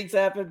 things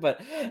happen. But,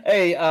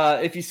 hey,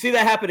 if you see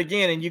that happen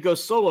again and you go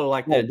solo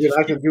like that.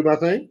 I can do my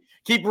thing?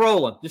 Keep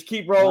rolling. Just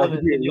keep rolling,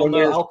 and you'll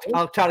know.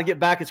 I'll try to get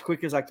back as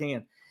quick as I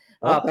can.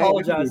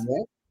 Apologize.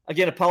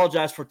 Again,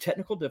 apologize for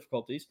technical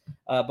difficulties,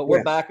 but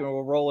we're back and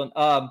we're rolling.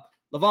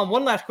 Levon,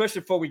 one last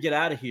question before we get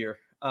out of here.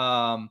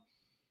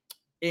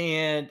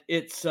 And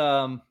it's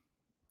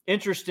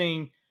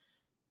interesting.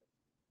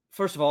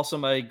 First of all,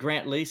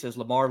 Grant Lee says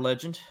Lamar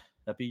legend.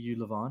 That'd be you,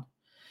 Levon.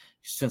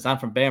 Since I'm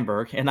from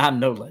Bamberg and I'm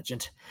no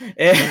legend.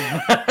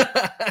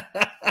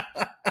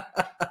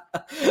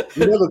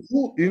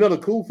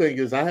 The cool thing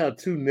is I have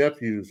two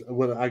nephews.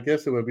 Well, I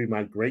guess it would be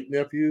my great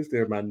nephews.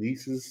 They're my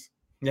nieces.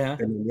 Yeah.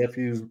 And my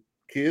nephews'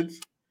 kids.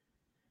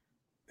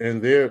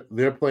 And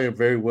they're playing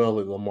very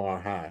well at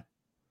Lamar High.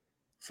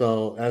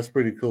 So that's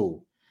pretty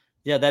cool.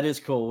 Yeah, that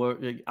is cool.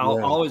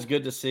 Always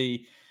good to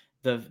see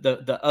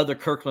the other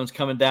Kirklands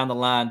coming down the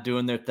line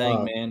doing their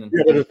thing, man.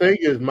 But the thing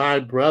is,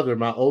 my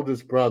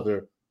oldest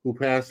brother who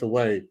passed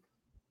away,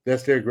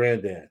 that's their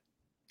granddad.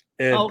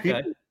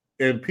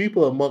 And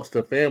people amongst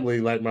the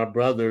family, like my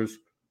brothers,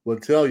 will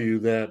tell you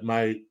that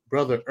my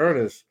brother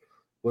Ernest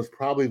was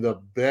probably the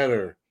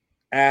better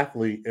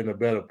athlete and a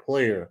better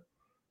player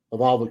of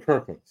all the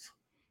Kirklands.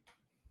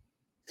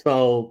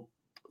 So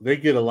they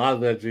get a lot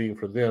of that gene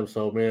from them.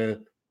 So,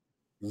 man,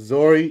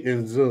 Zori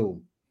and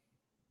Zoom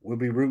will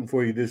be rooting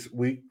for you this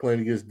week playing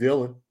against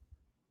Dylan.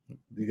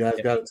 You guys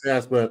got a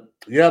task. But,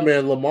 yeah,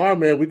 man, Lamar,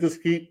 man, we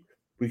keep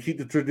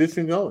the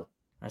tradition going.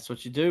 That's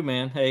what you do,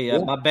 man. Hey,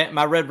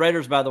 my Red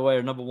Raiders, by the way,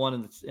 are number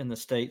one in the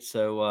state.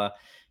 So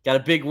got a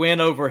big win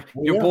over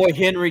your boy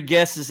Henry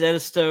Guess's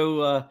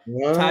Edisto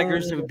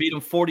Tigers, who beat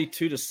them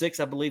 42-6,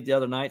 I believe, the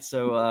other night.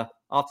 So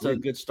off to a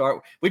good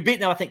start. We beat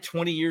them, I think,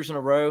 20 years in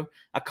a row.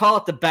 I call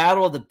it the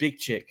Battle of the Big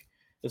Chick.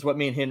 That's what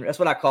me and Henry. That's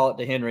what I call it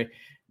to Henry.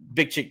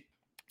 Big Chick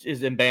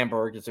is in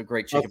Bamberg. It's a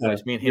great chicken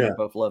place. Me and Henry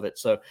both love it.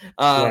 So,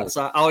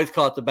 so I always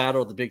call it the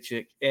Battle of the Big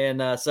Chick.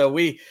 And so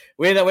we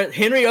end up with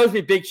Henry owes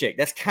me Big Chick.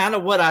 That's kind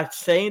of what I'm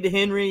saying to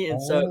Henry.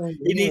 And so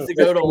he needs to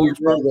go to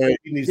Orangeburg.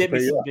 He needs to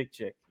pay some Big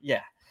Chick.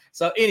 Yeah.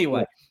 So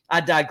anyway,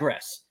 I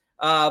digress.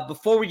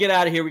 Before we get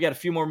out of here, we got a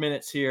few more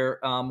minutes here.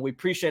 We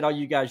appreciate all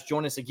you guys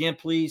joining us again.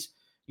 Please,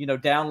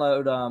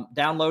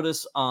 download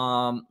us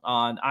on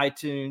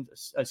iTunes.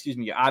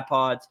 Your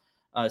iPods,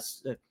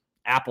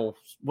 Apple,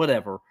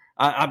 whatever.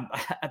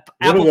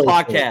 Apple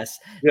Podcasts.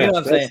 You know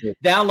what I'm saying?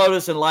 Download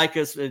us and like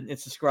us and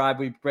subscribe.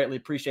 We greatly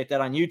appreciate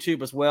that. On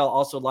YouTube as well.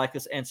 Also like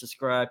us and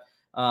subscribe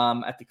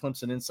at the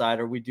Clemson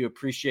Insider. We do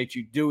appreciate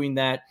you doing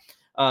that.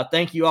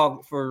 thank you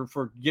all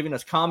for giving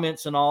us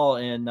comments and all,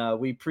 and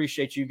we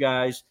appreciate you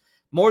guys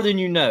more than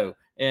you know.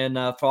 And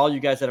for all you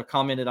guys that have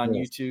commented on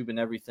YouTube and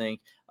everything.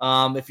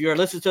 If you're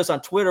listening to us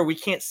on Twitter, we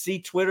can't see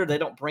Twitter. They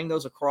don't bring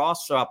those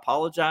across, so I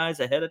apologize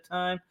ahead of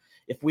time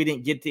if we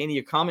didn't get to any of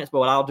your comments. But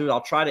what I'll do,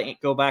 I'll try to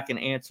go back and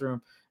answer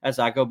them as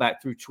I go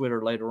back through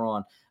Twitter later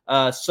on.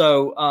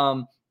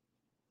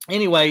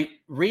 Anyway,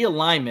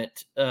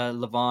 realignment,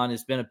 Levon,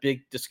 has been a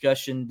big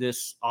discussion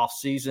this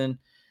offseason.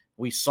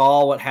 We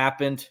saw what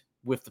happened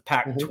with the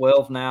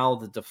Pac-12 now,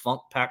 the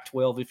defunct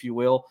Pac-12, if you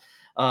will,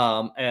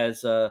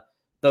 as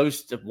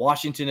those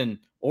Washington and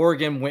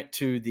Oregon went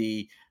to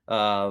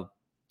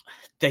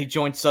they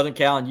joined Southern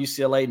Cal and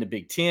UCLA in the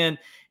Big Ten.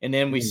 And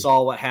then we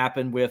saw what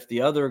happened with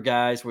the other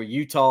guys where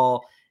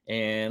Utah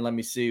and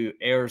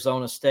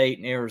Arizona State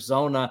and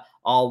Arizona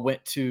all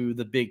went to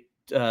the Big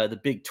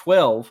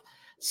 12.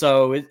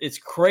 So it's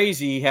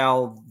crazy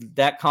how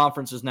that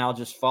conference is now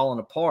just falling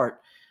apart.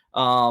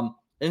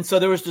 And so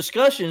there was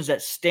discussions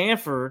that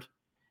Stanford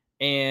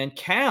and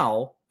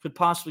Cal could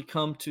possibly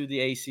come to the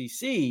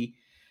ACC.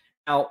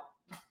 Now,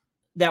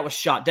 that was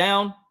shot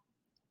down.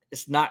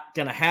 It's not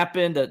going to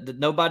happen.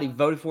 Nobody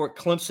voted for it.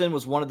 Clemson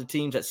was one of the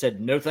teams that said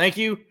no, thank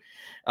you.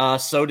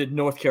 So did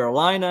North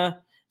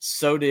Carolina.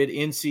 So did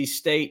NC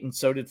State, and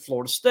so did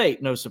Florida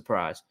State. No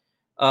surprise.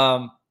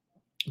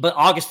 But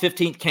August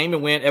 15th came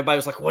and went. Everybody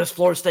was like, what is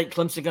Florida State,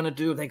 Clemson going to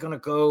do? Are they going to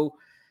go?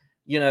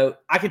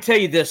 I can tell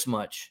you this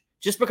much.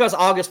 Just because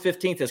August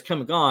 15th has come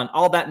and gone,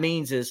 all that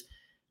means is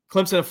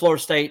Clemson and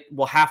Florida State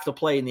will have to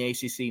play in the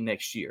ACC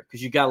next year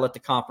because you got to let the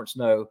conference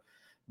know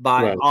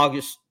by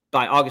August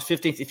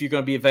 15th if you're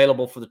going to be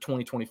available for the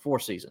 2024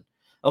 season.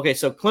 Okay,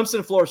 so Clemson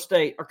and Florida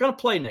State are going to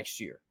play next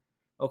year,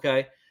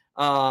 okay,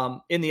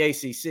 in the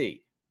ACC.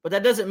 But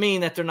that doesn't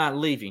mean that they're not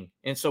leaving.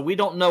 And so we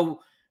don't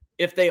know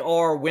if they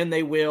are, when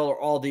they will,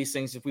 or all these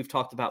things that we've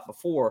talked about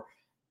before.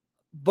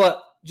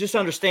 But just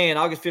understand,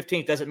 August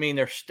 15th doesn't mean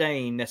they're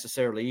staying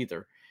necessarily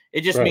either.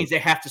 It just means they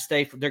have to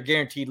stay. They're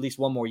guaranteed at least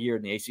one more year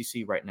in the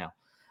ACC right now.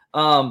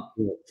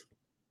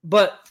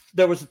 But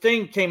there was a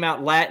thing came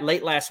out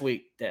late last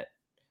week that,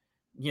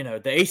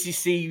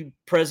 the ACC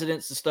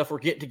presidents and stuff were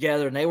getting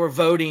together and they were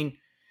voting,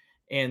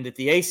 and that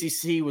the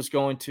ACC was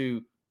going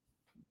to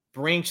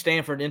bring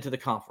Stanford into the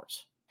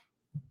conference.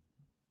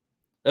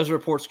 Those are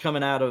reports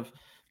coming out of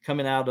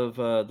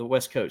the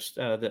West Coast,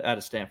 out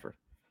of Stanford.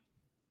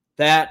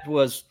 That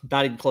was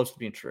not even close to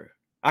being true.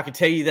 I can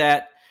tell you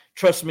that.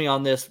 Trust me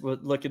on this.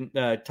 Talking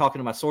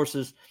to my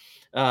sources,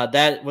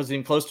 that wasn't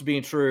even close to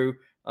being true.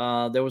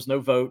 There was no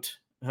vote.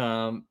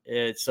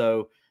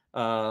 So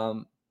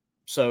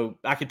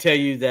I can tell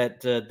you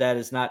that that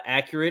is not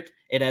accurate.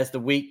 And as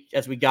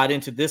we got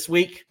into this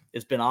week,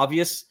 it's been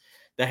obvious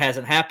that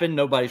hasn't happened.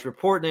 Nobody's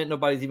reporting it.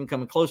 Nobody's even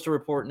coming close to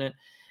reporting it.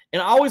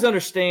 And I always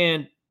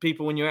understand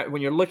people when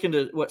you're looking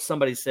to what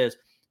somebody says,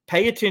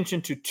 pay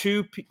attention to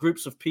two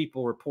groups of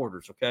people,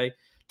 reporters, okay,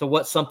 to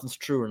what something's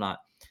true or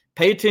not.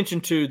 Pay attention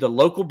to the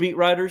local beat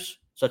writers,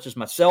 such as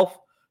myself,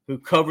 who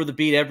cover the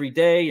beat every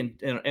day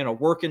and are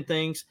working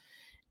things.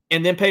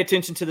 And then pay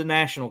attention to the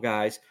national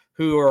guys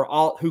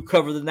who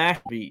cover the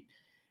national beat.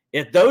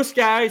 If those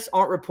guys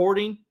aren't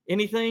reporting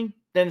anything,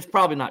 then it's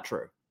probably not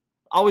true.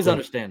 Always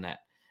understand that.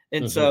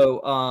 And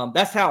so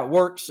that's how it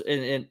works.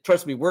 And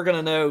trust me, we're going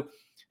to know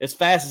as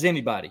fast as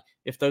anybody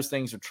if those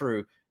things are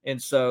true.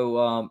 And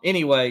so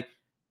anyway,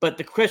 but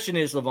the question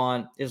is,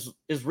 Levon, is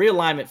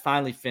realignment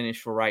finally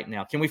finished for right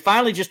now? Can we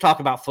finally just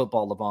talk about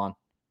football, Levon?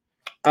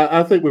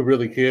 I think we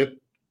really can.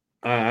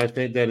 I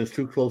think that it's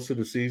too close to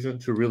the season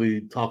to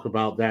really talk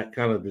about that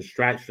kind of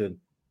distraction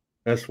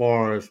as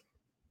far as,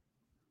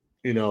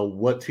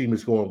 what team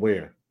is going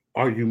where.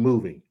 Are you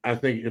moving? I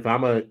think if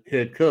I'm a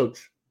head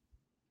coach,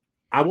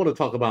 I want to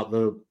talk about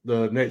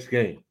the next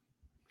game.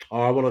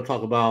 Or I want to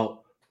talk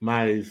about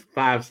my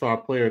 5-star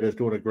player that's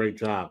doing a great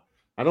job.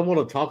 I don't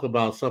want to talk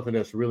about something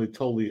that's really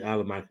totally out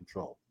of my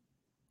control,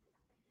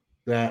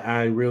 that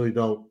I really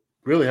don't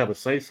really have a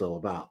say-so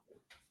about.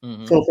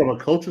 Mm-hmm. So from a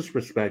coach's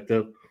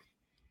perspective,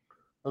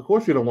 of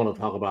course you don't want to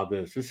talk about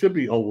this. It should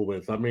be over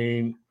with. I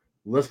mean,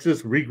 let's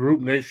just regroup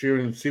next year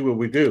and see what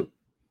we do.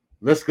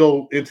 Let's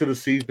go into the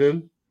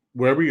season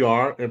where we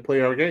are and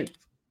play our games.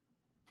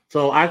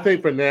 So I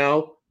think for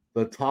now,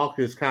 the talk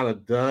is kind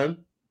of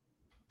done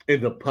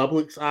in the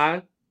public's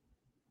eye,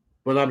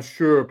 but I'm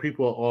sure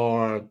people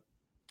are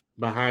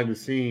behind the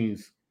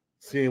scenes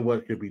seeing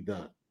what could be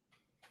done.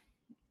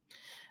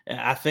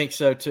 I think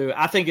so too.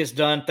 I think it's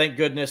done. Thank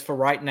goodness for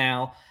right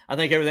now. I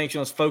think everything's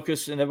going to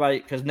focus and everybody,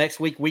 because next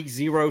week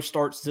 0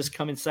 starts this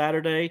coming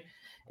Saturday.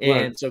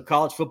 And so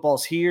college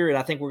football's here, and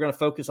I think we're going to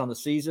focus on the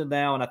season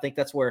now, and I think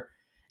that's where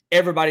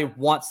everybody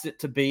wants it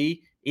to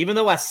be, even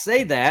though I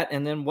say that,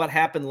 and then what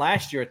happened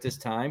last year at this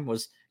time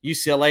was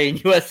UCLA and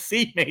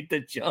USC made the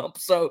jump.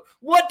 So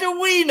what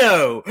do we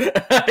know?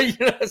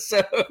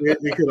 So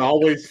it can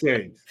always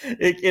change.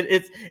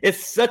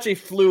 It's such a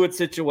fluid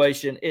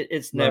situation.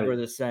 It's never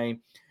the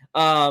same.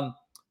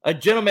 A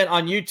gentleman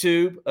on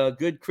YouTube, a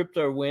good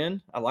crypto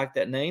win. I like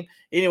that name.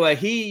 Anyway,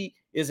 he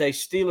is a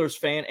Steelers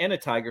fan and a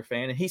Tiger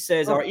fan, and he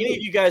says, Oh, "Are any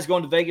of you guys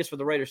going to Vegas for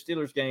the Raiders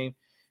Steelers game?"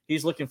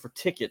 He's looking for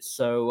tickets.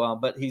 So,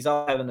 but he's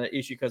all having an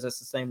issue because that's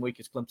the same week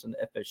as Clemson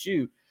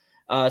FSU.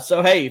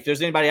 So, hey, if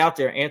there's anybody out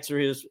there, answer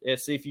his.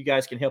 See if you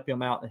guys can help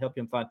him out and help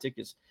him find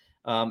tickets.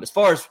 As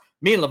far as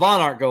me and Levon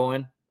aren't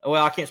going,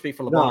 well, I can't speak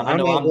for Levon. No, I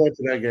know I'm not going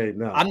to that game.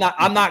 No,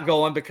 I'm not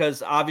going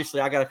because obviously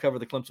I got to cover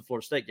the Clemson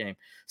Florida State game.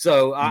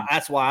 So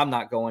that's why I'm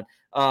not going.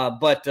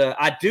 But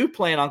I do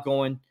plan on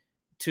going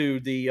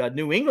to the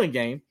New England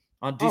game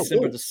on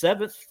December the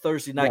 7th,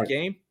 Thursday night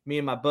game. Me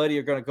and my buddy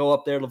are going to go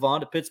up there,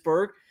 Levon, to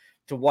Pittsburgh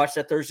to watch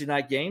that Thursday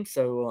night game.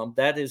 So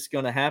that is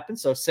going to happen.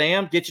 So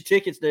Sam, get your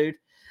tickets, dude,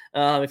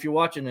 if you're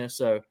watching this.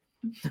 So,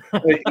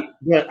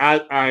 but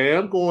I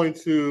am going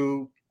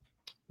to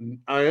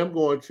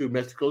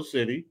Mexico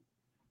City.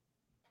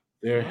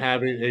 They're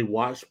having a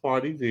watch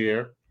party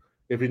there.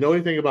 If you know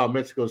anything about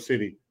Mexico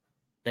City,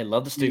 they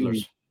love the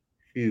Steelers.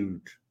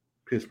 Huge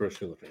Pittsburgh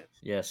Steelers fans.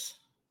 Yes,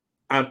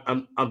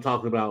 I'm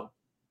talking about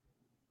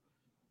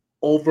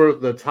over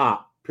the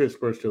top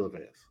Pittsburgh Steelers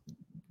fans.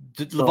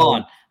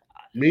 Levon,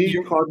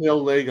 me,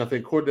 Cardinal Lake, I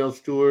think Cordell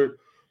Stewart.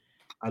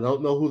 I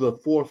don't know who the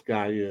fourth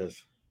guy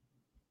is,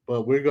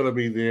 but we're going to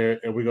be there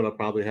and we're going to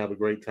probably have a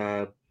great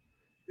time.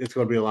 It's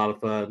going to be a lot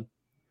of fun.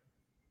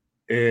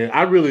 And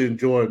I really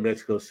enjoy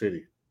Mexico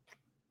City.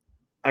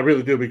 I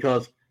really do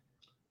because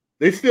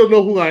they still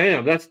know who I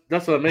am. That's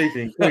an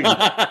amazing thing.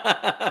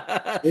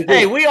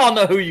 Hey, we all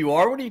know who you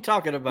are. What are you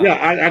talking about? Yeah,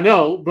 I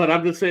know, but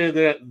I'm just saying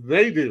that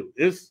they do.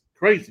 It's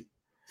crazy.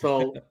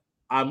 So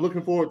I'm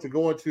looking forward to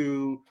going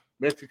to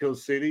Mexico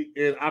City,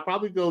 and I'll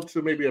probably go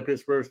to maybe a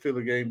Pittsburgh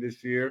Steelers game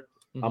this year.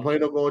 Mm-hmm. I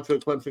plan on going to a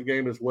Clemson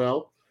game as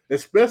well.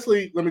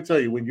 Especially, let me tell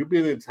you, when you've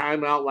been in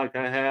timeout like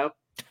I have,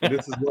 and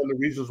this is one of the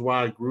reasons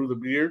why I grew the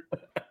beard.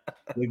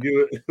 When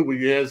you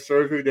had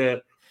surgery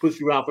that puts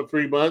you out for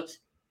 3 months,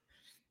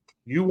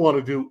 you want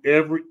to do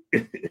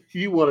everything.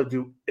 You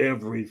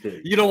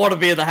don't want to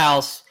be in the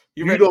house.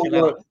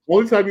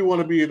 Only time you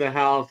want to be in the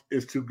house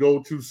is to go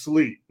to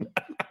sleep.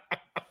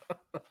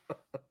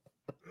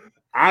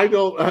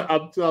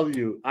 I'm telling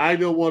you, I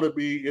don't want to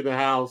be in the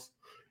house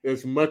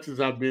as much as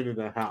I've been in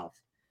the house.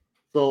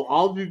 So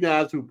all of you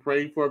guys who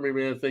prayed for me,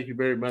 man, thank you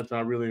very much. I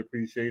really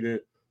appreciate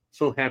it.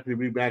 So happy to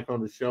be back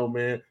on the show,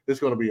 man. It's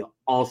going to be an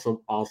awesome,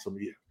 awesome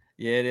year.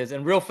 Yeah, it is.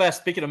 And real fast,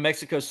 speaking of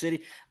Mexico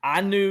City, I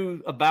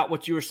knew about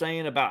what you were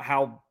saying about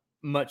how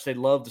much they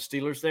love the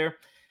Steelers there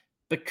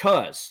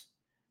because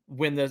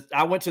when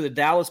I went to the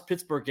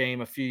Dallas-Pittsburgh game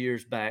a few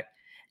years back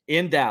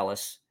in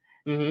Dallas,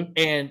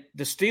 and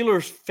the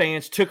Steelers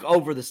fans took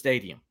over the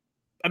stadium.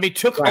 I mean,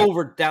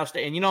 over Dallas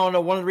Stadium. And you know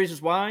one of the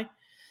reasons why?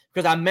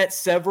 Because I met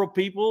several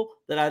people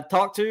that I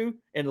talked to,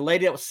 and the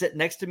lady that was sitting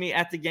next to me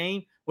at the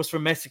game was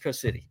from Mexico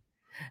City.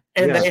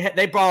 And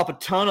they brought up a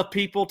ton of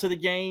people to the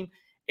game,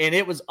 and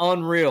it was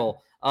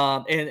unreal.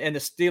 And the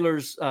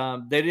Steelers,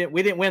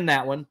 we didn't win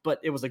that one, but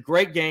it was a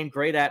great game,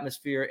 great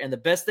atmosphere. And the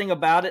best thing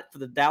about it for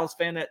the Dallas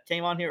fan that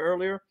came on here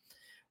earlier,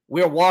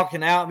 we were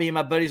walking out. Me and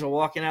my buddies were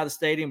walking out of the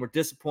stadium. We're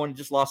disappointed,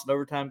 just lost an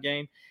overtime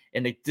game.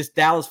 And this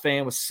Dallas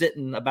fan was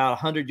sitting about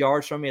 100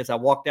 yards from me as I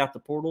walked out the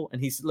portal. And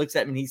he looks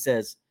at me and he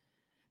says,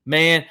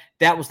 "Man,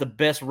 that was the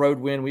best road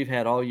win we've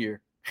had all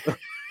year."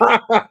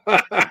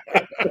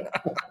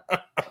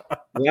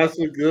 That's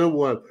a good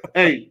one.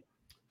 Hey,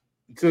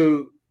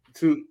 to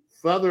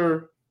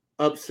further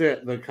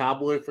upset the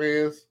Cowboy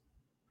fans,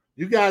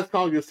 you guys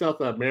call yourself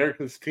the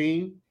America's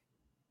team.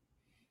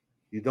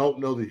 You don't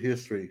know the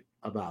history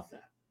about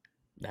that.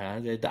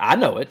 I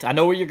know it. I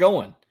know where you're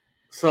going.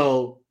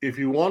 So if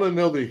you want to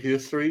know the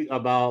history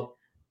about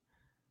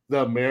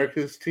the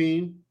America's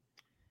team,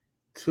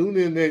 tune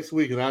in next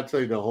week and I'll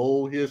tell you the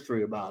whole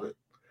history about it.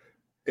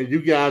 And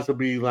you guys will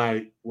be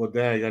like, well,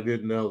 dang, I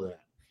didn't know that.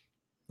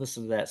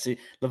 Listen to that. See,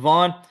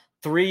 Levon,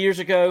 3 years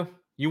ago,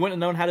 you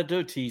wouldn't have known how to do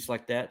a tease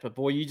like that. But,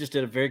 boy, you just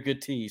did a very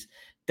good tease.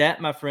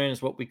 That, my friend,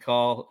 is what we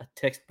call a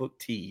textbook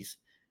tease.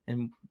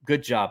 And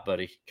good job,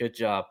 buddy. Good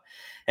job.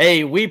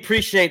 Hey, we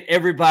appreciate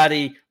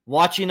everybody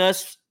watching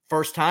us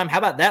first time. How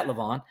about that,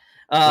 Levon?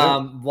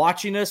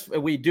 Watching us.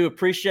 We do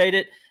appreciate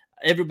it.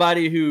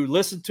 Everybody who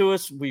listened to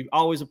us, we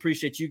always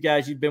appreciate you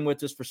guys. You've been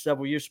with us for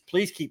several years.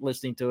 Please keep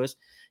listening to us.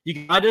 You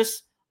can find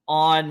us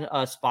on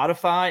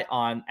Spotify,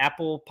 on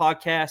Apple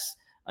Podcasts,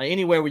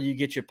 anywhere where you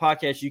get your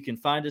podcasts. You can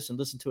find us and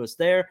listen to us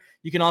there.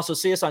 You can also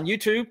see us on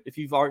YouTube. If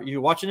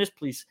you're watching this,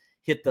 please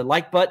hit the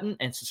like button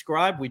and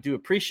subscribe. We do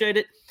appreciate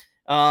it.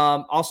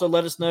 Also,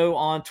 let us know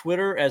on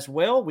Twitter as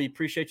well. We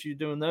appreciate you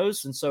doing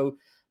those. And so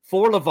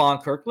for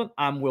Levon Kirkland,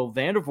 I'm Will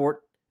Vandervort.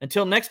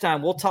 Until next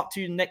time, we'll talk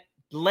to you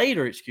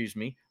later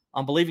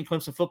on Bleav in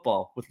Clemson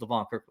Football with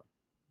Levon Kirkland.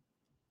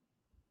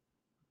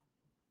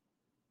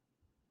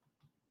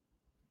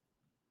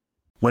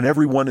 When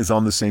everyone is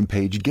on the same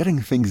page, getting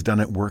things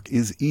done at work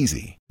is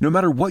easy. No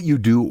matter what you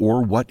do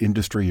or what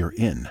industry you're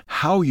in,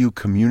 how you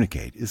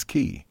communicate is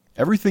key.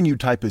 Everything you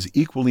type is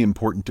equally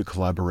important to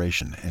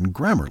collaboration, and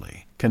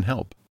Grammarly can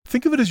help.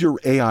 Think of it as your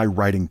AI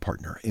writing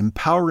partner,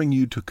 empowering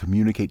you to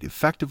communicate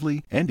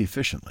effectively and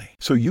efficiently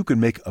so you can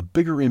make a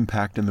bigger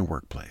impact in the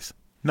workplace.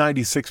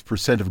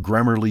 96% of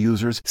Grammarly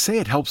users say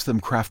it helps them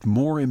craft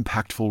more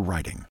impactful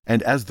writing.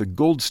 And as the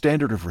gold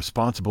standard of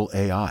responsible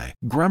AI,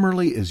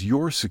 Grammarly is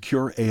your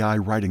secure AI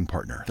writing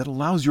partner that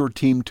allows your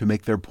team to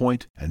make their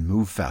point and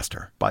move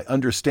faster. By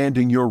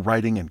understanding your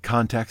writing and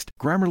context,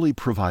 Grammarly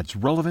provides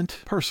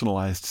relevant,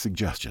 personalized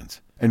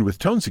suggestions. And with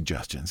tone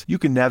suggestions, you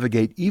can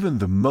navigate even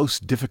the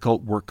most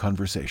difficult work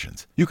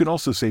conversations. You can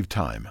also save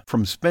time,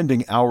 from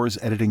spending hours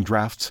editing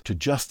drafts to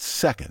just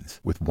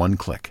seconds with one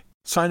click.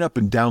 Sign up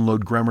and download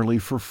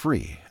Grammarly for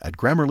free at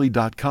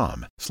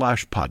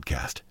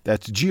Grammarly.com/podcast.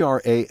 That's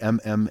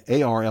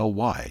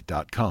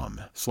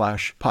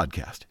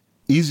GRAMMARLY.com/podcast.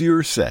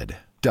 Easier said,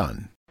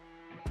 done.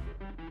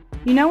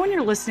 You know when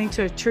you're listening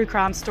to a true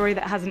crime story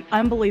that has an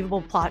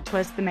unbelievable plot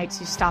twist that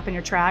makes you stop in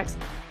your tracks?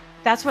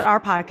 That's what our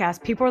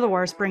podcast, People Are the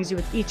Worst, brings you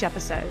with each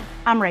episode.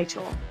 I'm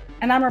Rachel.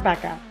 And I'm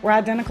Rebecca. We're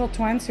identical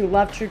twins who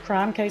love true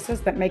crime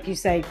cases that make you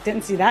say,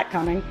 didn't see that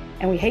coming,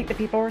 and we hate the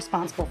people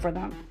responsible for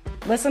them.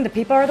 Listen to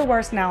People Are the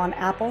Worst now on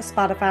Apple,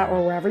 Spotify,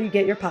 or wherever you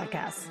get your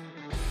podcasts.